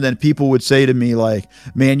every now and then people would say to me, like,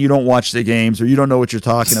 man, you don't watch the games, or you don't know what you're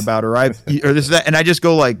talking about, or this that, and I just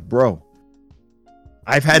go like, bro,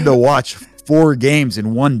 I've had to watch 4 games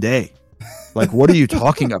in one day. Like, what are you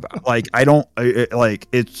talking about? Like, I've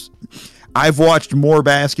watched more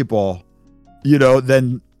basketball, you know,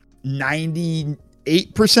 than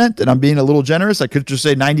 98%, and I'm being a little generous. I could just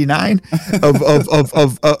say 99 of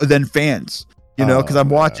than fans. You know, because I'm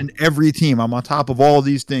watching every team. I'm on top of all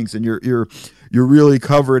these things, and you're really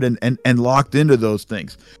covered and locked into those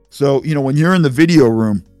things. So, you know, when you're in the video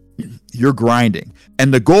room, you're grinding,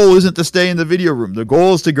 and the goal isn't to stay in the video room. The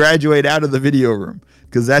goal is to graduate out of the video room,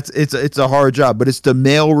 because it's a hard job, but it's the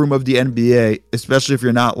mailroom of the NBA, especially if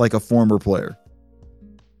you're not like a former player.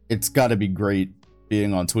 It's got to be great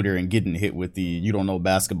being on Twitter and getting hit with the "you don't know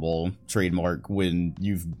basketball" trademark when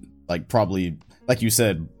you've probably, like you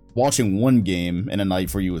said, watching one game in a night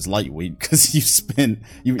for you is lightweight, because it's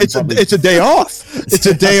a day off. It's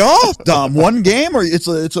a day off, Dom. One game, or it's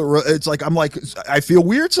like, I'm like, I feel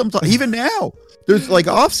weird sometimes. Even now, there's like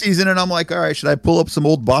off season, and I'm like, all right, should I pull up some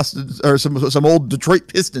old Boston or some old Detroit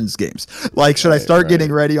Pistons games? Like, should I start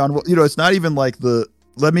getting ready on? You know, it's not even like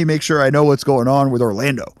let me make sure I know what's going on with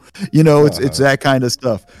Orlando. You know, it's that kind of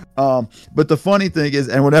stuff. But the funny thing is,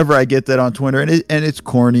 and whenever I get that on Twitter, and it's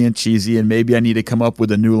corny and cheesy, and maybe I need to come up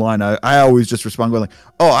with a new line, I always just respond going like,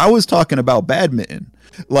 "Oh, I was talking about badminton."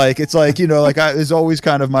 Like, it's like, you know, like it's always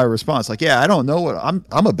kind of my response. Like, yeah, I don't know what I'm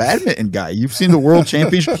a badminton guy. You've seen the World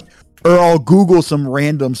Championship, or I'll Google some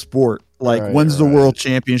random sport. Like, when's the World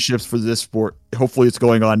Championships for this sport? Hopefully it's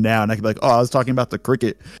going on now. And I can be like, oh, I was talking about the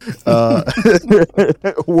cricket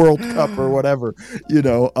World Cup or whatever, you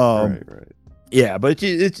know? Right. Yeah, but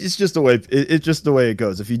it's just the way it's just the way it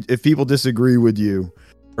goes. If people disagree with you,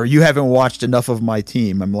 or you haven't watched enough of my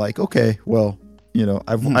team, I'm like, okay, well, you know,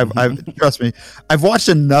 I've trust me, I've watched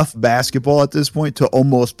enough basketball at this point to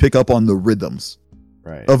almost pick up on the rhythms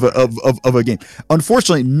of a game.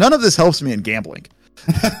 Unfortunately, none of this helps me in gambling.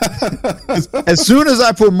 As soon as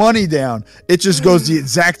I put money down, it just goes the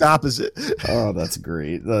exact opposite. Oh, that's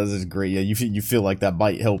great. That is great. Yeah, you feel like that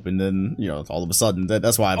might help, and then, you know, all of a sudden,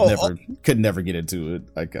 that's why I could never get into it.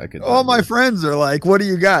 I could. All my friends are like, "What do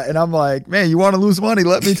you got?" And I'm like, "Man, you want to lose money?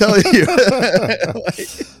 Let me tell you."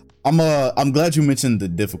 I'm glad you mentioned the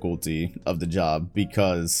difficulty of the job,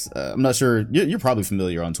 because I'm not sure, you're probably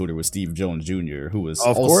familiar on Twitter with Steve Jones Jr., who was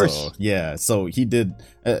of course. Yeah, so he did,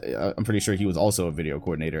 I'm pretty sure he was also a video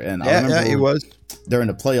coordinator, and I remember he was during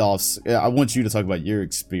the playoffs. I want you to talk about your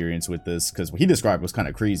experience with this, because what he described was kind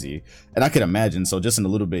of crazy, and I could imagine. So just in a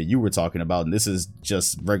little bit, you were talking about, and this is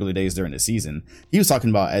just regular days during the season, he was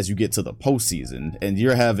talking about as you get to the postseason and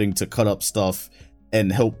you're having to cut up stuff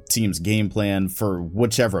and help teams game plan for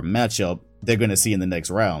whichever matchup they're going to see in the next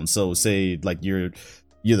round. So say like you're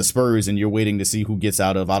the Spurs and you're waiting to see who gets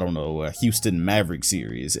out of, I don't know, a Houston Maverick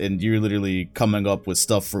series, and you're literally coming up with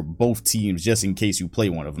stuff for both teams just in case you play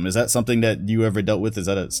one of them. Is that something that you ever dealt with? Is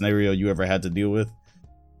that a scenario you ever had to deal with?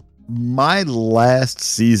 My last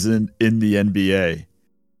season in the NBA,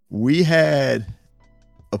 we had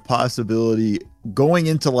a possibility going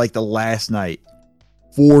into like the last night,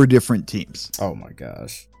 4 different teams. Oh my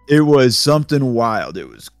gosh. It was something wild. It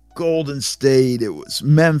was Golden State. It was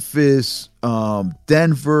Memphis,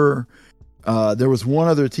 Denver. There was one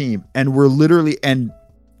other team, and we're literally, and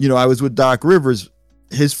you know, I was with Doc Rivers.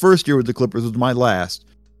 His first year with the Clippers was my last.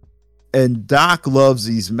 And Doc loves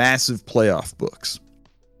these massive playoff books.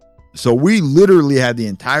 So we literally had the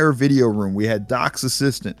entire video room. We had Doc's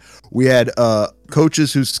assistant. We had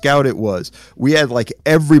coaches whose scout it was. We had like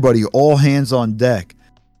everybody, all hands on deck,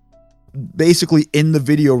 basically in the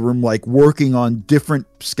video room, like working on different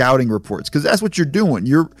scouting reports. Because that's what you're doing.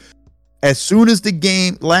 As soon as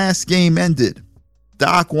the last game ended,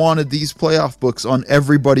 Doc wanted these playoff books on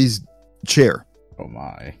everybody's chair. Oh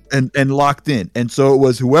my. And locked in. And so it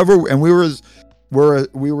was whoever, and we were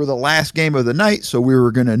the last game of the night, so we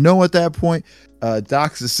were going to know at that point.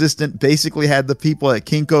 Doc's assistant basically had the people at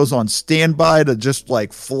Kinko's on standby to just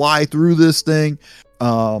like fly through this thing.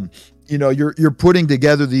 You know, you're putting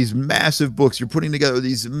together these massive books. You're putting together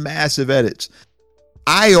these massive edits.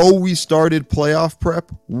 I always started playoff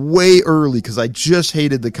prep way early because I just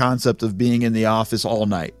hated the concept of being in the office all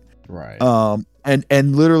night. Right.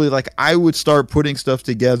 And literally, like, I would start putting stuff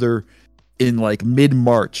together in like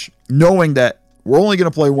mid-March, knowing that we're only going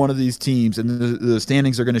to play one of these teams and the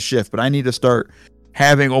standings are going to shift, but I need to start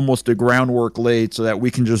having almost the groundwork laid so that we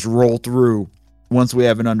can just roll through once we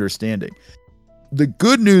have an understanding. The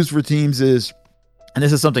good news for teams is, and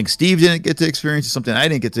this is something Steve didn't get to experience, something I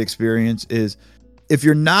didn't get to experience, is if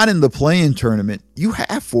you're not in the play-in tournament, you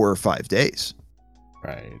have 4 or 5 days.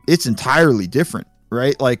 Right. It's entirely different.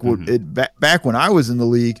 Right, like back when I was in the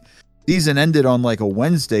league, season ended on like a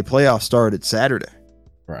Wednesday. Playoffs started Saturday.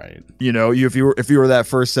 Right. You know, if you were that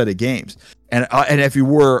first set of games, and if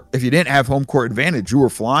you didn't have home court advantage, you were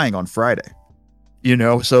flying on Friday. You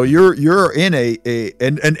know, so you're in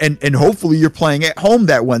and hopefully you're playing at home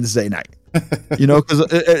that Wednesday night. You know,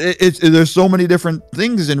 because there's so many different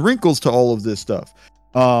things and wrinkles to all of this stuff.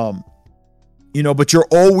 You know, but you're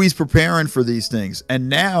always preparing for these things, and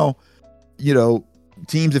now, you know,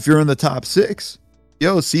 teams, if you're in the top 6,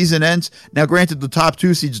 season ends. Now, granted, the top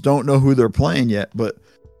 2 seeds don't know who they're playing yet, but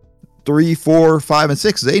 3, 4, 5, and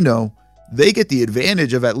 6, they know. They get the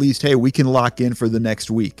advantage of at least, hey, we can lock in for the next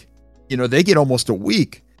week. You know, they get almost a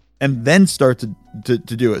week and then start to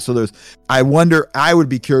do it. So I would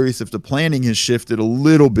be curious if the planning has shifted a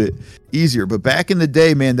little bit easier. But back in the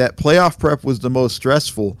day, man, that playoff prep was the most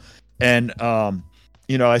stressful. And,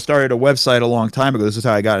 you know, I started a website a long time ago. This is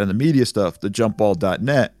how I got in the media stuff,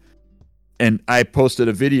 thejumpball.net. And I posted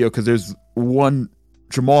a video because there's one,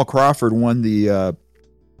 Jamal Crawford won the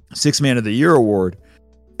 6 Man of the Year award.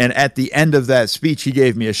 And at the end of that speech, he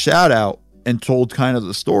gave me a shout out and told kind of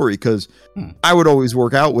the story because I would always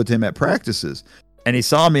work out with him at practices. And he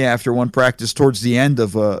saw me after one practice towards the end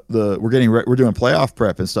of we're doing playoff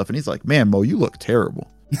prep and stuff. And he's like, man, Mo, you look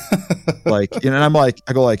terrible. Like, you know, and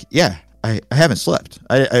I go like, yeah. I haven't slept.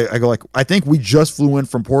 I go like, I think we just flew in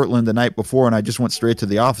from Portland the night before and I just went straight to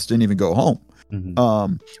the office, didn't even go home.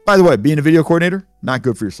 Mm-hmm. By the way, being a video coordinator, not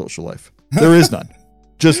good for your social life. There is none.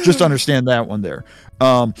 Just understand that one there.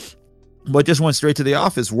 But just went straight to the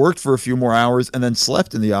office, worked for a few more hours and then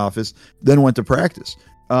slept in the office, then went to practice.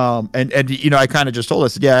 And you know, I kind of just told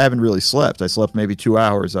us, yeah, I haven't really slept. I slept maybe 2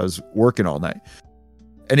 hours. I was working all night.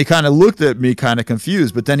 And he kind of looked at me kind of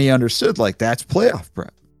confused, but then he understood, like, that's playoff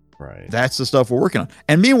prep. Right. That's the stuff we're working on.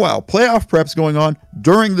 And meanwhile, playoff prep's going on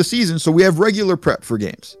during the season, so we have regular prep for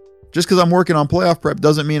games. Just because I'm working on playoff prep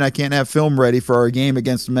doesn't mean I can't have film ready for our game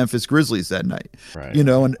against the Memphis Grizzlies that night. Right. You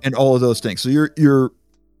know, and all of those things. So you're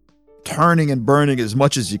turning and burning as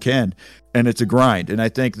much as you can, and it's a grind. And I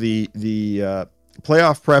think the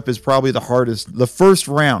playoff prep is probably the hardest. The first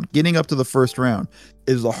round, getting up to the first round,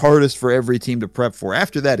 is the hardest for every team to prep for.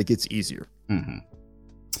 After that, it gets easier. Mm-hmm.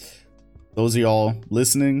 Those of y'all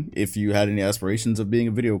listening, if you had any aspirations of being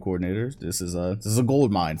a video coordinator, this is a gold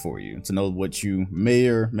mine for you to know what you may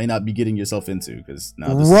or may not be getting yourself into. Because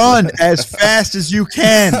run as fast as you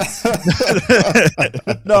can.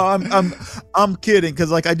 No, I'm kidding.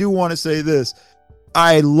 Because like I do want to say this,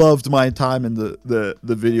 I loved my time in the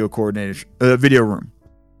video coordination video room.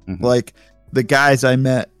 Mm-hmm. Like the guys I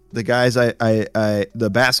met, the guys I the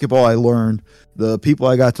basketball I learned, the people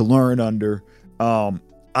I got to learn under.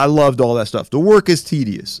 I loved all that stuff. The work is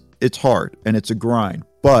tedious. It's hard and it's a grind,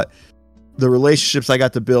 but the relationships I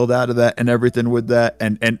got to build out of that and everything with that.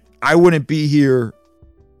 And I wouldn't be here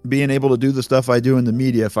being able to do the stuff I do in the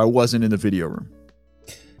media if I wasn't in the video room,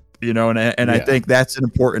 you know, and I think that's an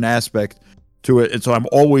important aspect to it. And so I'm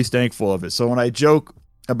always thankful of it. So when I joke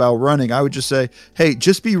about running, I would just say, hey,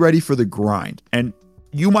 just be ready for the grind. And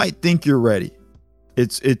you might think you're ready.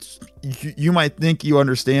 You might think you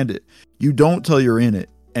understand it. You don't till you're in it.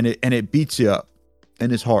 And it beats you up,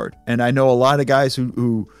 and it's hard. And I know a lot of guys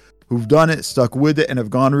who've done it, stuck with it, and have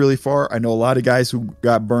gone really far. I know a lot of guys who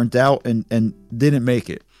got burnt out and didn't make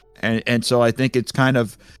it. And so I think it's going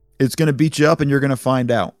to beat you up, and you're going to find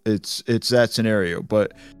out. It's that scenario.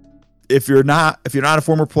 But if you're not a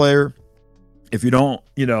former player, if you don't,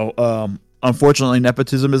 you know, unfortunately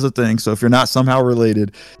nepotism is a thing. So if you're not somehow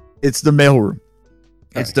related, it's the mailroom.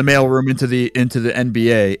 It's the mailroom into the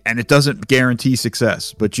NBA, and it doesn't guarantee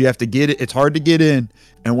success, but you have to get it. It's hard to get in,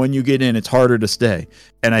 and when you get in, it's harder to stay.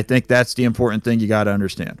 And I think that's the important thing you got to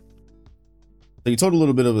understand. So you told a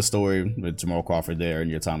little bit of a story with Jamal Crawford there and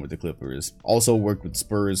your time with the Clippers. Also worked with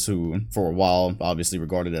Spurs, who for a while obviously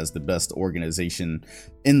regarded as the best organization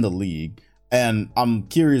in the league. And I'm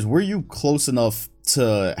curious, were you close enough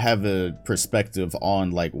to have a perspective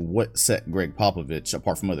on like what set Greg Popovich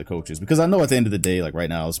apart from other coaches? Because I know at the end of the day, like right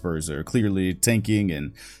now, Spurs are clearly tanking,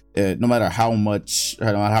 and no matter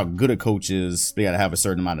how good a coach is, they got to have a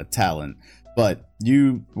certain amount of talent. But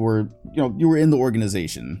you were in the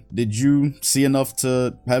organization. Did you see enough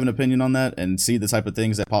to have an opinion on that and see the type of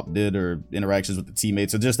things that Pop did, or interactions with the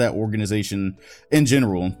teammates, or just that organization in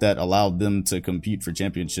general that allowed them to compete for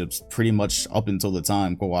championships pretty much up until the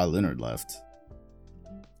time Kawhi Leonard left?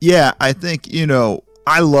 Yeah, I think,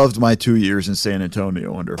 I loved my 2 years in San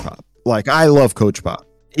Antonio under Pop. Like, I love Coach Pop.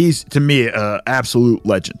 He's, to me, an absolute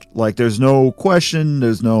legend. Like, there's no question.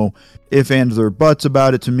 There's no ifs, ands, or buts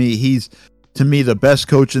about it. To me, he's the best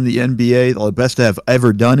coach in the NBA, the best to have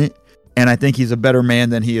ever done it. And I think he's a better man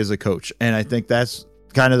than he is a coach. And I think that's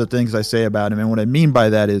kind of the things I say about him. And what I mean by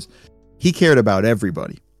that is he cared about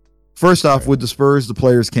everybody. First off, with the Spurs, the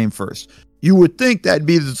players came first. You would think that'd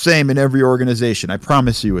be the same in every organization. I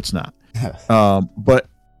promise you it's not. But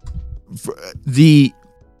the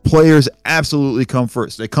players absolutely come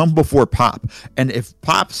first. They come before Pop. And if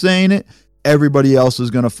Pop's saying it, everybody else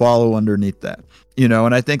is going to follow underneath that.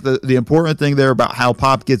 And I think the important thing there about how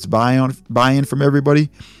Pop gets buy-in from everybody,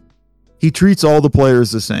 he treats all the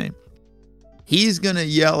players the same. He's going to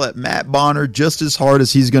yell at Matt Bonner just as hard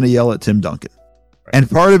as he's going to yell at Tim Duncan. And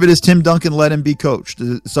part of it is Tim Duncan let him be coached.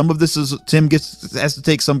 Some of this is Tim has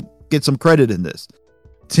to get some credit in this.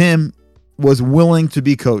 Tim was willing to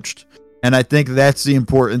be coached. And I think that's the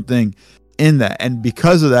important thing in that. And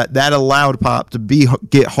because of that allowed Pop to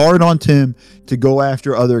get hard on Tim to go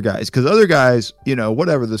after other guys. Because other guys,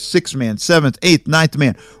 whatever, the 6th man, 7th, 8th, 9th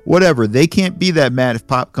man, whatever, they can't be that mad if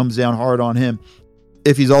Pop comes down hard on him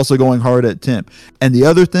if he's also going hard at Tim. And the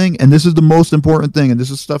other thing, and this is the most important thing, and this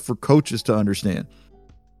is stuff for coaches to understand.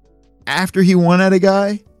 After he won at a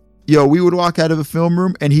guy, we would walk out of a film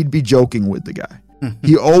room and he'd be joking with the guy.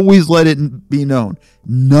 He always let it be known.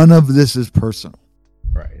 None of this is personal.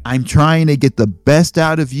 Right. I'm trying to get the best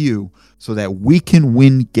out of you so that we can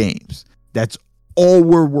win games. That's all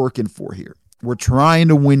we're working for here. We're trying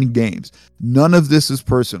to win games. None of this is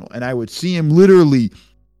personal. And I would see him literally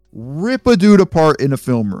rip a dude apart in a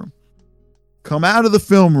film room. Come out of the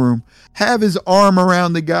film room, have his arm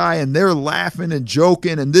around the guy, and they're laughing and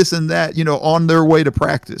joking and this and that, on their way to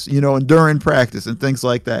practice, and during practice and things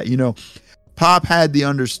like that. Pop had the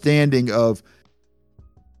understanding of,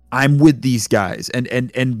 I'm with these guys.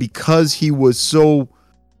 And because he was so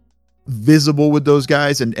visible with those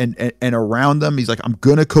guys and around them, he's like, I'm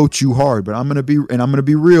going to coach you hard, but I'm going to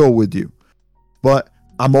be real with you. But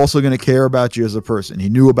I'm also going to care about you as a person. He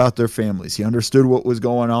knew about their families. He understood what was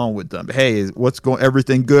going on with them. Hey,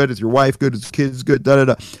 everything good? Is your wife good? Is kids good? Da, da,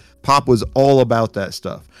 da. Pop was all about that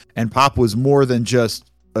stuff. And Pop was more than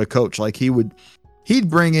just a coach. Like he'd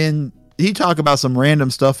talk about some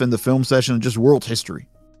random stuff in the film session, just world history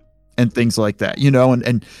and things like that,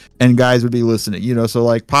 and guys would be listening, so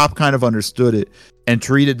like Pop kind of understood it and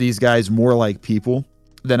treated these guys more like people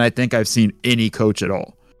than I think I've seen any coach at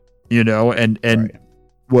all, and right.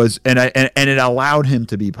 And it allowed him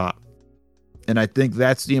to be Pop. And I think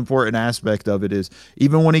that's the important aspect of it is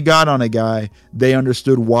even when he got on a guy, they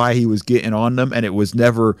understood why he was getting on them. And it was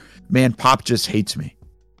never, man, Pop just hates me.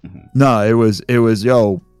 Mm-hmm. No, it was,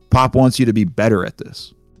 Pop wants you to be better at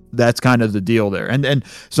this. That's kind of the deal there. And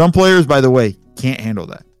some players, by the way, can't handle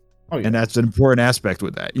that. Oh, yeah. And that's an important aspect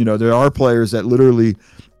with that. There are players that literally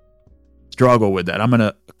struggle with that. I'm going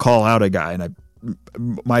to call out a guy, and I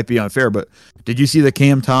might be unfair, but did you see the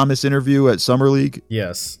Cam Thomas interview at Summer League?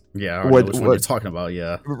 Yes. Yeah. I know which one you're talking about.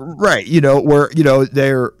 Yeah. Right. Where,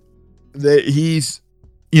 he's,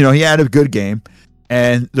 he had a good game,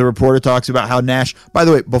 and the reporter talks about how Nash, by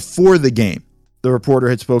the way, before the game, the reporter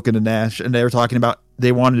had spoken to Nash, and they were talking about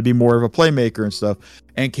they wanted to be more of a playmaker and stuff.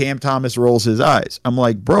 And Cam Thomas rolls his eyes. I'm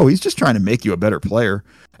like, bro, he's just trying to make you a better player.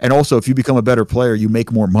 And also, if you become a better player, you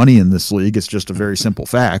make more money in this league. It's just a very simple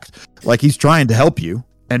fact. Like, he's trying to help you.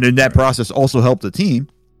 And in that process, also help the team.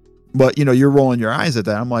 But, you're rolling your eyes at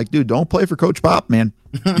that. I'm like, dude, don't play for Coach Pop, man.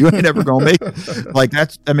 You ain't ever going to make it. Like,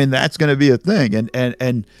 that's going to be a thing.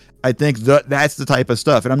 And I think that's the type of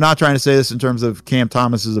stuff. And I'm not trying to say this in terms of Cam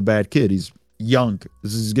Thomas is a bad kid. He's young.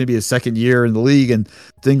 This is going to be his second year in the league and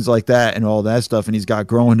things like that and all that stuff. And he's got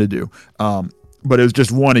growing to do. But it was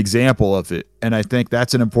just one example of it. And I think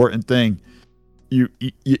that's an important thing you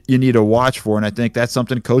need to watch for. And I think that's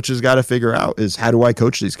something coaches got to figure out is how do I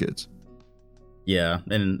coach these kids? Yeah.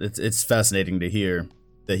 And it's fascinating to hear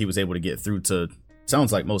that he was able to get through to,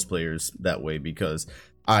 sounds like most players that way, because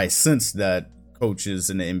I sense that coaches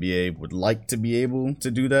in the NBA would like to be able to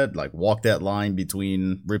do that, like walk that line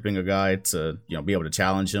between ripping a guy to, be able to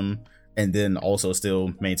challenge him, and then also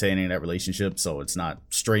still maintaining that relationship so it's not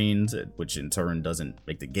strained, which in turn doesn't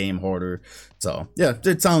make the game harder. So yeah,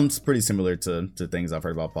 it sounds pretty similar to things I've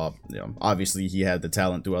heard about Pop. Obviously he had the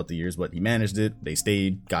talent throughout the years, but he managed it. They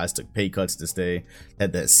stayed. Guys took pay cuts to stay.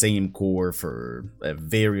 Had that same core for a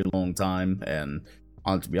very long time. And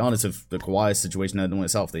to be honest, if the Kawhi situation hadn't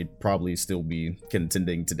went south, they'd probably still be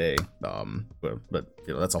contending today. But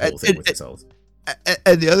that's a whole thing with themselves.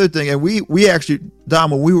 And the other thing, and we actually, Dom,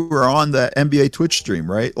 when we were on the NBA Twitch stream,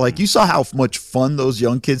 right? Like, you saw how much fun those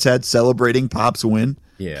young kids had celebrating Pop's win.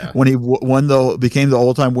 Yeah. When he became the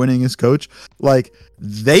all-time winningest coach, like,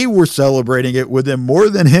 they were celebrating it with him more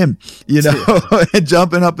than him, and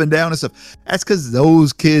jumping up and down and stuff. That's because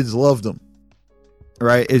those kids loved him,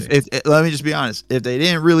 right? If let me just be honest, if they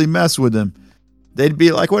didn't really mess with him, they'd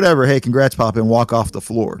be like, whatever, hey, congrats, Pop, and walk off the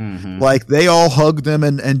floor. Mm-hmm. Like, they all hugged him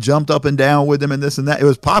and jumped up and down with him and this and that. It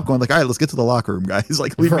was Pop going like, all right, let's get to the locker room, guys.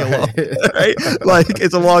 Like, leave me alone. Right? Like,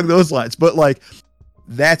 it's along those lines. But, like,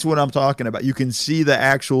 that's what I'm talking about. You can see the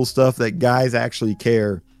actual stuff that guys actually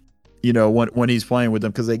care, when he's playing with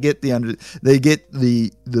them, because they get the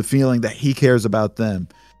feeling that he cares about them.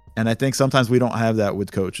 And I think sometimes we don't have that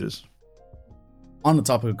with coaches. On the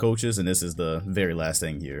topic of coaches, and this is the very last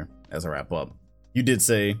thing here as I wrap up, you did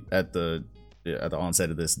say at the onset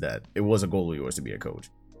of this that it was a goal of yours to be a coach.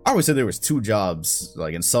 I always said there was two jobs,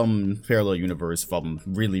 like in some parallel universe, if I'm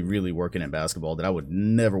really, really working in basketball, that I would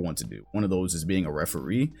never want to do. One of those is being a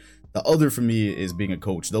referee. The other for me is being a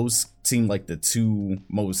coach. Those seem like the two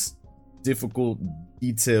most difficult,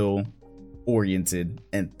 detail-oriented,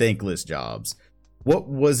 and thankless jobs. What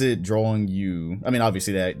was it drawing you? I mean,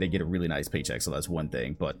 obviously they get a really nice paycheck, so that's one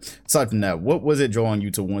thing. But aside from that, what was it drawing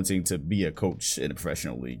you to wanting to be a coach in a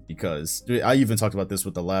professional league? Because I even talked about this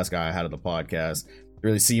with the last guy I had on the podcast. It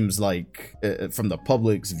really seems like, from the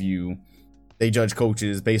public's view, they judge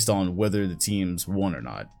coaches based on whether the teams won or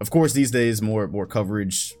not. Of course, these days, more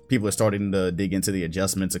coverage. People are starting to dig into the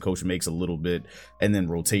adjustments a coach makes a little bit, and then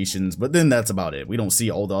rotations. But then that's about it. We don't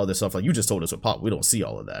see all the other stuff like you just told us with Pop. We don't see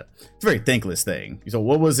all of that. It's a very thankless thing. So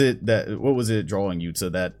what was it drawing you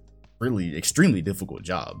to that really extremely difficult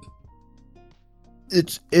job?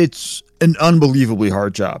 It's an unbelievably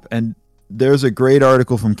hard job, and there's a great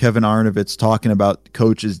article from Kevin Arnovitz talking about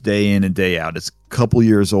coaches day in and day out. It's a couple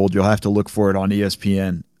years old. You'll have to look for it on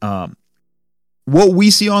ESPN. What we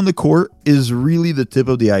see on the court is really the tip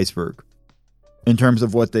of the iceberg in terms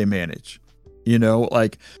of what they manage.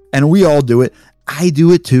 And we all do it. I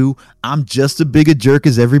do it too. I'm just as big a jerk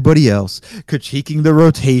as everybody else, critiquing the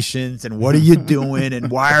rotations and what are you doing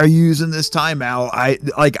and why are you using this timeout?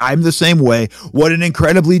 I'm the same way. What an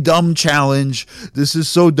incredibly dumb challenge. This is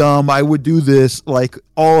so dumb. I would do this. Like,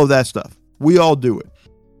 all of that stuff. We all do it.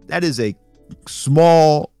 That is a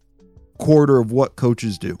small quarter of what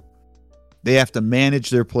coaches do. They have to manage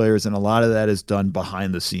their players, and a lot of that is done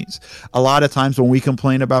behind the scenes. A lot of times when we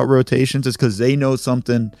complain about rotations, it's because they know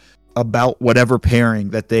something about whatever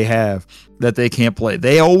pairing that they have that they can't play.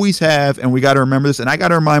 They always have, and we got to remember this, and I got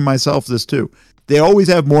to remind myself this too. They always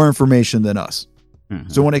have more information than us. Mm-hmm.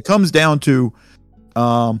 So when it comes down to,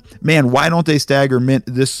 why don't they stagger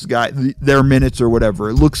this guy, their minutes or whatever?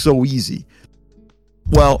 It looks so easy.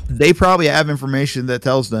 Well, they probably have information that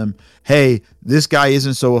tells them, hey, this guy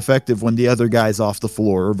isn't so effective when the other guy's off the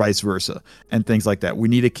floor, or vice versa, and things like that. We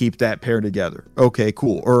need to keep that pair together. Okay,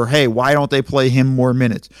 cool. Or, hey, why don't they play him more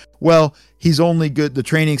minutes? Well, he's only good. The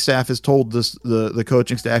training staff has told the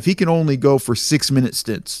coaching staff he can only go for 6-minute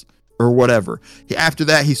stints or whatever. After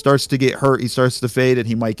that, he starts to get hurt. He starts to fade, and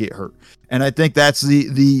he might get hurt. And I think that's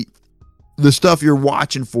the stuff you're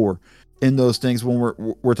watching for in those things when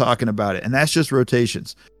we're talking about it. And that's just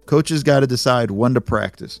rotations. Coaches got to decide when to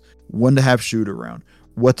practice, when to have shoot around,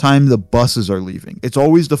 what time the buses are leaving. It's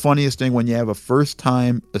always the funniest thing when you have a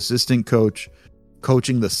first-time assistant coach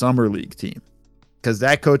coaching the summer league team, because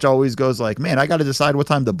that coach always goes like, man, I got to decide what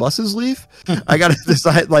time the buses leave. I got to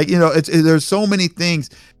decide, there's so many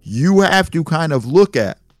things you have to kind of look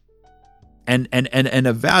at and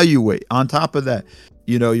evaluate. On top of that,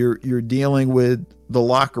 you're dealing with the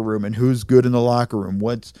locker room and who's good in the locker room.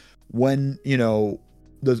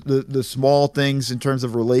 The small things in terms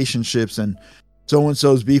of relationships, and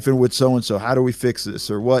so-and-so's beefing with so-and-so. How do we fix this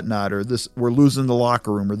or whatnot? Or this, we're losing the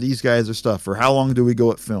locker room, or these guys are stuff, or how long do we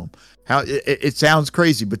go at film? It sounds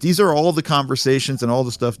crazy, but these are all the conversations and all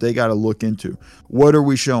the stuff they got to look into. What are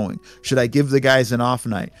we showing? Should I give the guys an off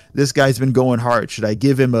night? This guy's been going hard. Should I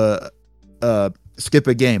give him a skip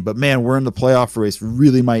a game, but man, we're in the playoff race. We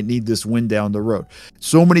really might need this win down the road.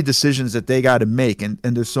 So many decisions that they got to make, and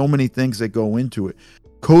there's so many things that go into it.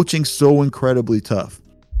 Coaching's so incredibly tough.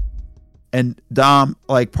 And Dom,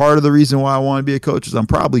 like, part of the reason why I want to be a coach is I'm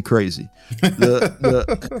probably crazy.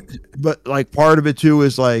 But like, part of it too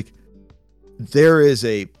is like, there is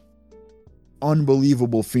a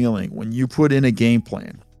unbelievable feeling when you put in a game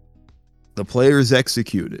plan, the players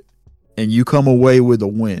execute it, and you come away with a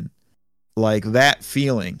win. Like, that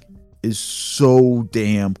feeling is so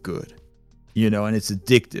damn good, and it's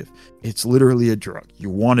addictive. It's literally a drug. You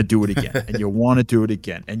want to do it again, and you want to do it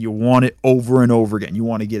again, and you want it over and over again. You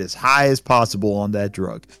want to get as high as possible on that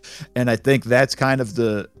drug. And I think that's kind of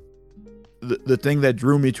the thing that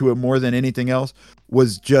drew me to it more than anything else,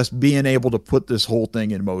 was just being able to put this whole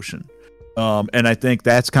thing in motion. And I think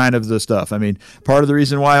that's kind of the stuff. I mean, part of the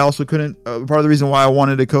reason why I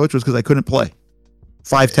wanted to coach was because I couldn't play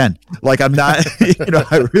 5'10". Like, I'm not,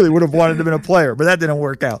 I really would have wanted to be a player, but that didn't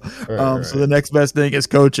work out. Right. So the next best thing is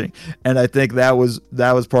coaching. And I think that was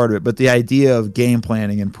part of it. But the idea of game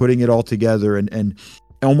planning and putting it all together and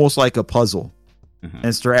almost like a puzzle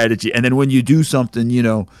and strategy. And then when you do something,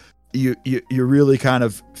 you really kind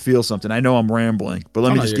of feel something. I know I'm rambling, but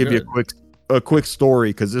let me just give you a quick story,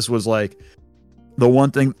 because this was like the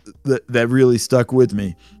one thing that really stuck with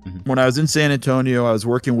me. When I was in San Antonio, I was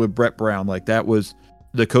working with Brett Brown. Like, that was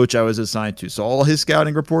the coach I was assigned to. So all his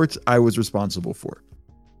scouting reports, I was responsible for.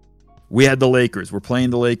 We had the Lakers. We're playing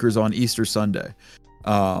the Lakers on Easter Sunday.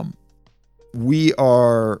 The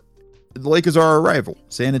Lakers are our rival.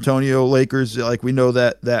 San Antonio Lakers, like, we know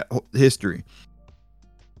that history.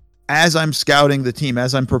 As I'm scouting the team,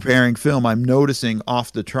 as I'm preparing film, I'm noticing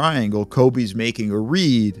off the triangle, Kobe's making a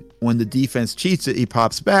read. When the defense cheats it, he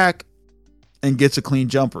pops back and gets a clean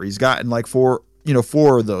jumper. He's gotten like four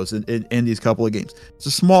of those in these couple of games. It's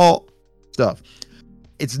a small stuff.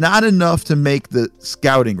 It's not enough to make the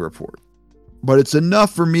scouting report, but it's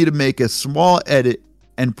enough for me to make a small edit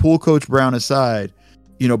and pull Coach Brown aside,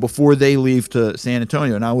 before they leave to San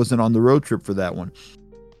Antonio. And I wasn't on the road trip for that one.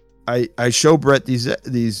 I show Brett these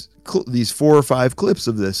 4 or 5 clips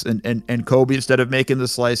of this, and Kobe, instead of making the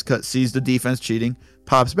slice cut, sees the defense cheating,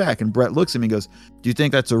 pops back, and Brett looks at me and goes, "Do you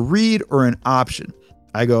think that's a read or an option?"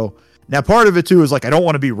 I go, now part of it too is like, I don't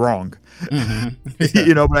want to be wrong,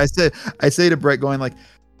 but I say to Brett, going like,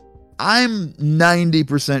 I'm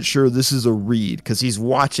 90% sure this is a read, because he's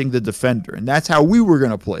watching the defender, and that's how we were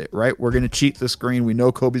going to play it, right? We're going to cheat the screen. We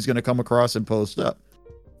know Kobe's going to come across and post up.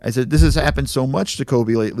 I said, this has happened so much to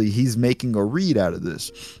Kobe lately. He's making a read out of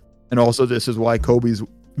this. And also, this is why Kobe's,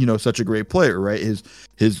 such a great player, right? His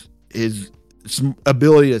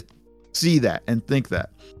ability to see that and think that.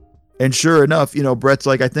 And sure enough, Brett's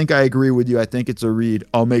like, I think I agree with you. I think it's a read.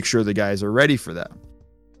 I'll make sure the guys are ready for that.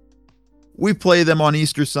 We play them on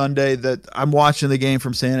Easter Sunday. That I'm watching the game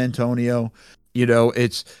from San Antonio.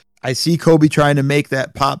 I see Kobe trying to make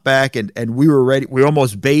that pop back, and we were ready. We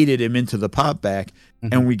almost baited him into the pop back,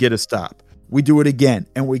 and we get a stop. We do it again,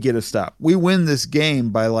 and we get a stop. We win this game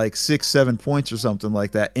by like 6-7 points or something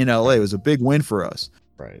like that in LA. It was a big win for us.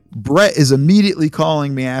 Right. Brett is immediately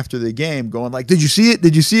calling me after the game, going like, "Did you see it?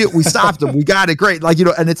 Did you see it? We stopped him. We got it. Great." Like,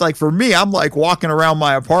 and it's like, for me, I'm like walking around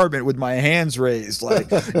my apartment with my hands raised,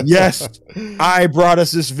 like, yes, I brought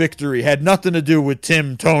us this victory. Had nothing to do with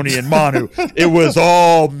Tim, Tony, and Manu. It was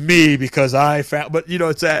all me, because I found. But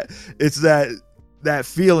it's that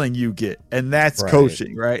feeling you get, and that's right.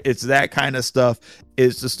 Coaching, right? It's that kind of stuff.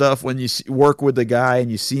 It's the stuff when you work with the guy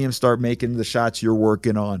and you see him start making the shots you're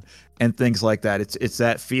working on and things like that. It's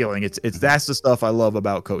that feeling. That's the stuff I love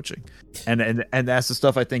about coaching, and that's the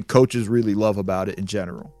stuff I think coaches really love about it in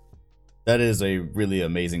general. That is a really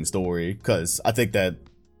amazing story, because I think that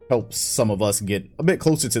helps some of us get a bit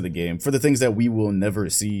closer to the game for the things that we will never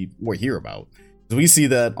see or hear about. We see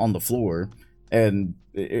that on the floor, and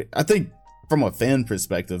I think from a fan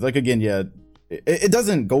perspective, like, again, yeah, it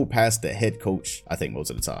doesn't go past the head coach. I think most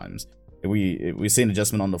of the times we see an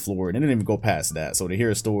adjustment on the floor, and it didn't even go past that. So to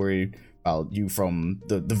hear a story about you from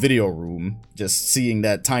the video room, just seeing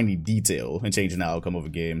that tiny detail and changing the outcome of a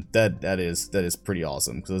game, that is pretty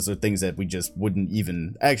awesome, because those are things that we just wouldn't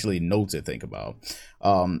even actually know to think about.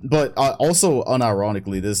 But also,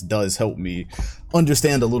 unironically, this does help me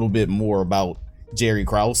understand a little bit more about Jerry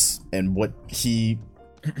Krause and what he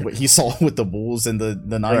saw with the Bulls in the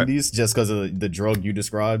 90s, right. Just because of the drug you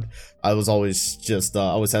described. I was always just I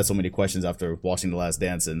always had so many questions after watching The Last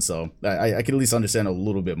Dance, and so I could at least understand a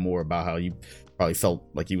little bit more about how you probably felt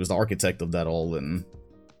like he was the architect of that all, and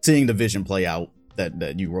seeing the vision play out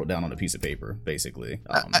that you wrote down on a piece of paper, basically.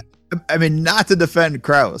 I mean, not to defend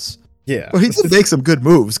Krause, Yeah. Well, he did make some good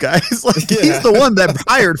moves, guys. Like he's the one that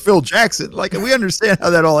hired Phil Jackson. Like we understand how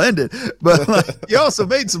that all ended, but like he also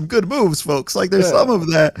made some good moves, folks. Like there's some of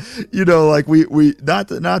that, like we not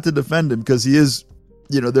to defend him because he is,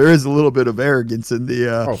 there is a little bit of arrogance in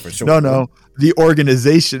the for sure. The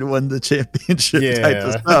organization won the championship type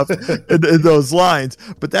of stuff in those lines.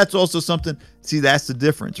 But that's also something. See, that's the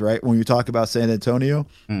difference, right? When you talk about San Antonio,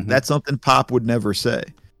 that's something Pop would never say.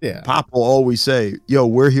 Yeah. Pop will always say, yo,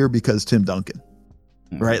 we're here because Tim Duncan,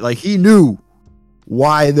 right? Like he knew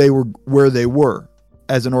why they were where they were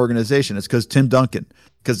as an organization. It's because Tim Duncan,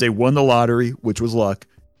 because they won the lottery, which was luck,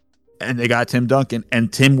 and they got Tim Duncan,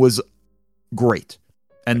 and Tim was great.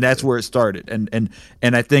 And that's where it started. And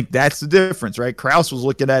I think that's the difference, right? Krause was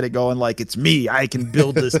looking at it going like, it's me. I can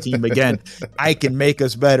build this team again. I can make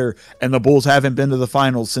us better. And the Bulls haven't been to the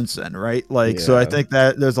finals since then, right? Like, so I think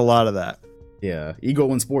that there's a lot of that. Yeah,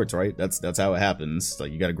 ego in sports, right? That's how it happens.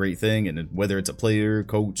 Like you got a great thing, and whether it's a player,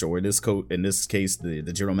 coach, or in this case,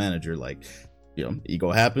 the general manager, like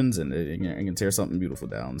ego happens, and it can tear something beautiful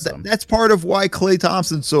down. So that's part of why Klay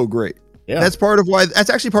Thompson's so great. Yeah, that's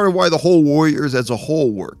actually part of why the whole Warriors as a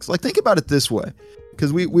whole works. Like think about it this way,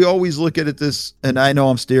 because we always look at it this, and I know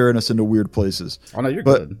I'm steering us into weird places. Oh no, you're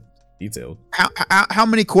good. Detailed. How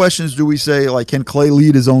many questions do we say like, can Klay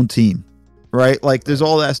lead his own team? Right, like there's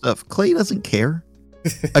all that stuff. Klay doesn't care.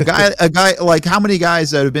 A guy, like how many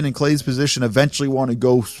guys that have been in Klay's position eventually want to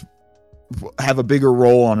go have a bigger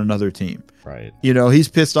role on another team? Right. He's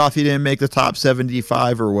pissed off he didn't make the top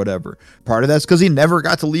 75 or whatever. Part of that's because he never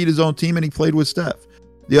got to lead his own team and he played with Steph.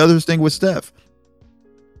 The other thing with Steph,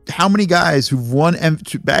 how many guys who've won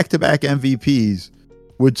back-to-back MVPs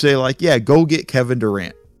would say like, yeah, go get Kevin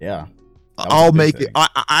Durant. Yeah. I'll make it.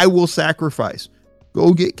 I will sacrifice.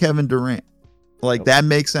 Go get Kevin Durant. Like that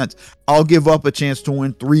makes sense. I'll give up a chance to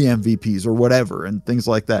win 3 MVPs or whatever and things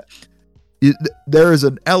like that. There is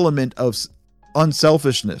an element of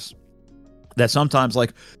unselfishness that sometimes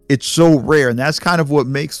like it's so rare. And that's kind of what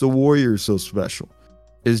makes the Warriors so special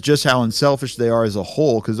is just how unselfish they are as a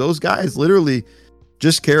whole. Cause those guys literally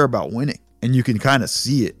just care about winning and you can kind of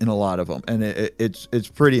see it in a lot of them. And it's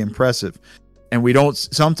pretty impressive. And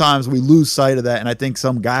sometimes we lose sight of that. And I think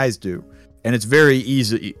some guys do. And it's very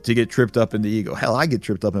easy to get tripped up in the ego. Hell, I get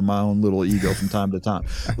tripped up in my own little ego from time to time.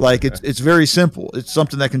 Like it's very simple. It's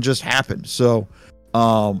something that can just happen. So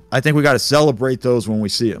I think we got to celebrate those when we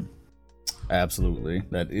see them. Absolutely.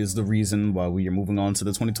 That is the reason why we are moving on to the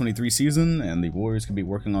 2023 season, and the Warriors could be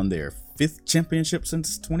working on their 5th championship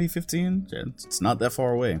since 2015. It's not that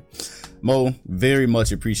far away. Mo, very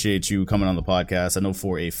much appreciate you coming on the podcast. I know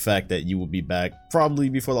for a fact that you will be back probably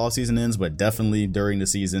before the offseason ends, but definitely during the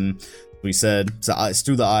season. We said it's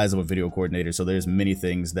through the eyes of a video coordinator, so there's many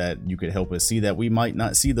things that you could help us see that we might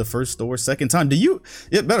not see the first or second time.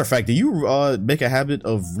 Matter of fact, do you make a habit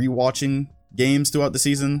of rewatching games throughout the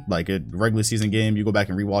season? Like a regular season game, you go back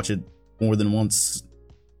and rewatch it more than once?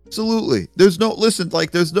 Absolutely. There's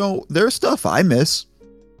stuff I miss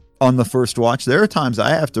on the first watch. There are times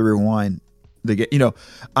I have to rewind the game.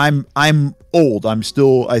 I'm old. I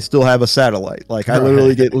still have a satellite. Like I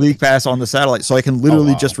literally get League Pass on the satellite, so I can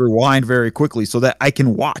literally just rewind very quickly so that I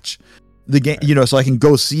can watch the game. So I can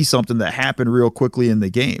go see something that happened real quickly in the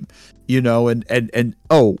game. And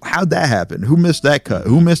oh, how'd that happen? Who missed that cut?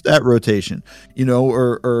 Who missed that rotation?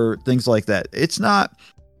 Or things like that. It's not.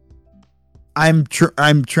 I'm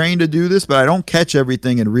trained to do this, but I don't catch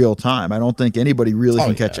everything in real time. I don't think anybody really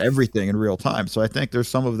can catch everything in real time. So I think there's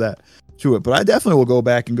some of that to it, but I definitely will go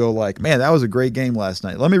back and go like, man, that was a great game last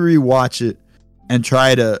night. Let me rewatch it and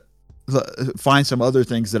try to find some other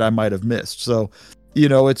things that I might have missed. So,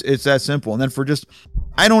 it's that simple. And then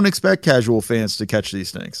I don't expect casual fans to catch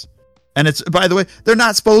these things. And it's, by the way, they're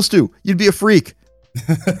not supposed to. You'd be a freak.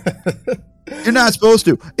 You're not supposed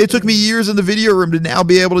to. It took me years in the video room to now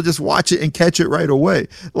be able to just watch it and catch it right away.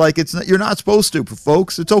 Like you're not supposed to,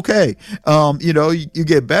 folks. It's okay. You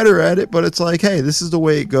get better at it, but it's like, hey, this is the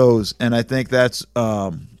way it goes. And I think that's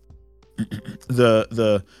the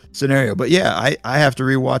scenario. But yeah, I have to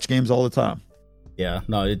rewatch games all the time. Yeah,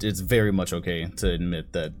 no, it's very much okay to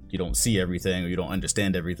admit that you don't see everything or you don't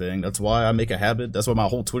understand everything. That's why I make a habit. That's why my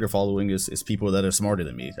whole Twitter following is people that are smarter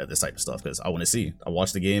than me at this type of stuff, because I want to see. I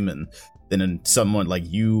watch the game, and then someone like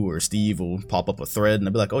you or Steve will pop up a thread, and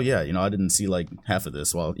I'll be like, oh yeah, I didn't see like half of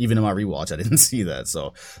this. Well, even in my rewatch, I didn't see that.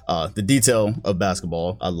 So the detail of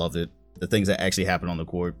basketball, I love it. the things that actually happen on the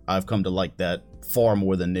court. I've come to like that far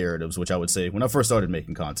more than narratives, which I would say when I first started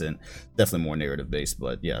making content, definitely more narrative based.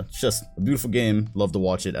 But yeah, it's just a beautiful game. Love to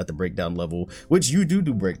watch it at the breakdown level, which you do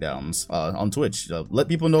breakdowns on Twitch. Let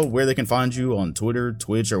people know where they can find you on Twitter,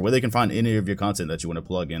 Twitch, or where they can find any of your content that you want to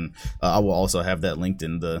plug in. I will also have that linked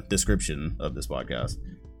in the description of this podcast.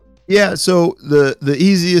 Yeah, so the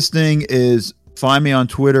easiest thing is find me on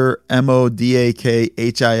Twitter,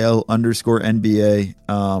 MODAKHIL_NBA.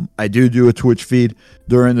 I do a Twitch feed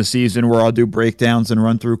during the season where I'll do breakdowns and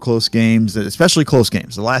run through close games, especially close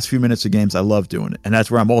games. The last few minutes of games, I love doing it. And that's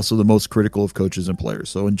where I'm also the most critical of coaches and players.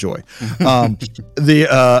 So enjoy. But,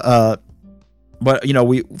 you know,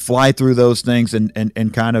 we fly through those things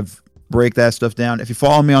and kind of break that stuff down. If you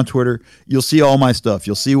follow me on Twitter, you'll see all my stuff.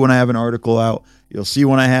 You'll see when I have an article out. You'll see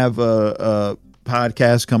when I have a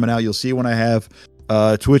podcast coming out. You'll see when I have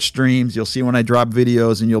Twitch streams. You'll see when I drop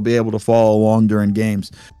videos, and you'll be able to follow along during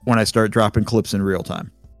games when I start dropping clips in real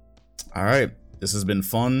time. All right. This has been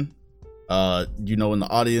fun. You know, in the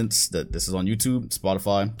audience that this is on YouTube,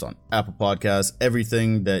 Spotify, it's on Apple Podcasts.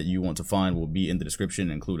 Everything that you want to find will be in the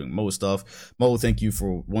description, including Mo's stuff. Mo, thank you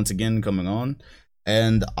for once again coming on.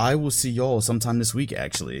 And I will see y'all sometime this week,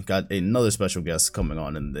 actually. Got another special guest coming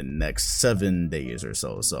on in the next 7 days or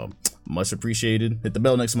so. So much appreciated. Hit the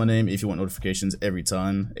bell next to my name if you want notifications every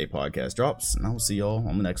time a podcast drops. And I will see y'all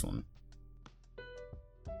on the next one.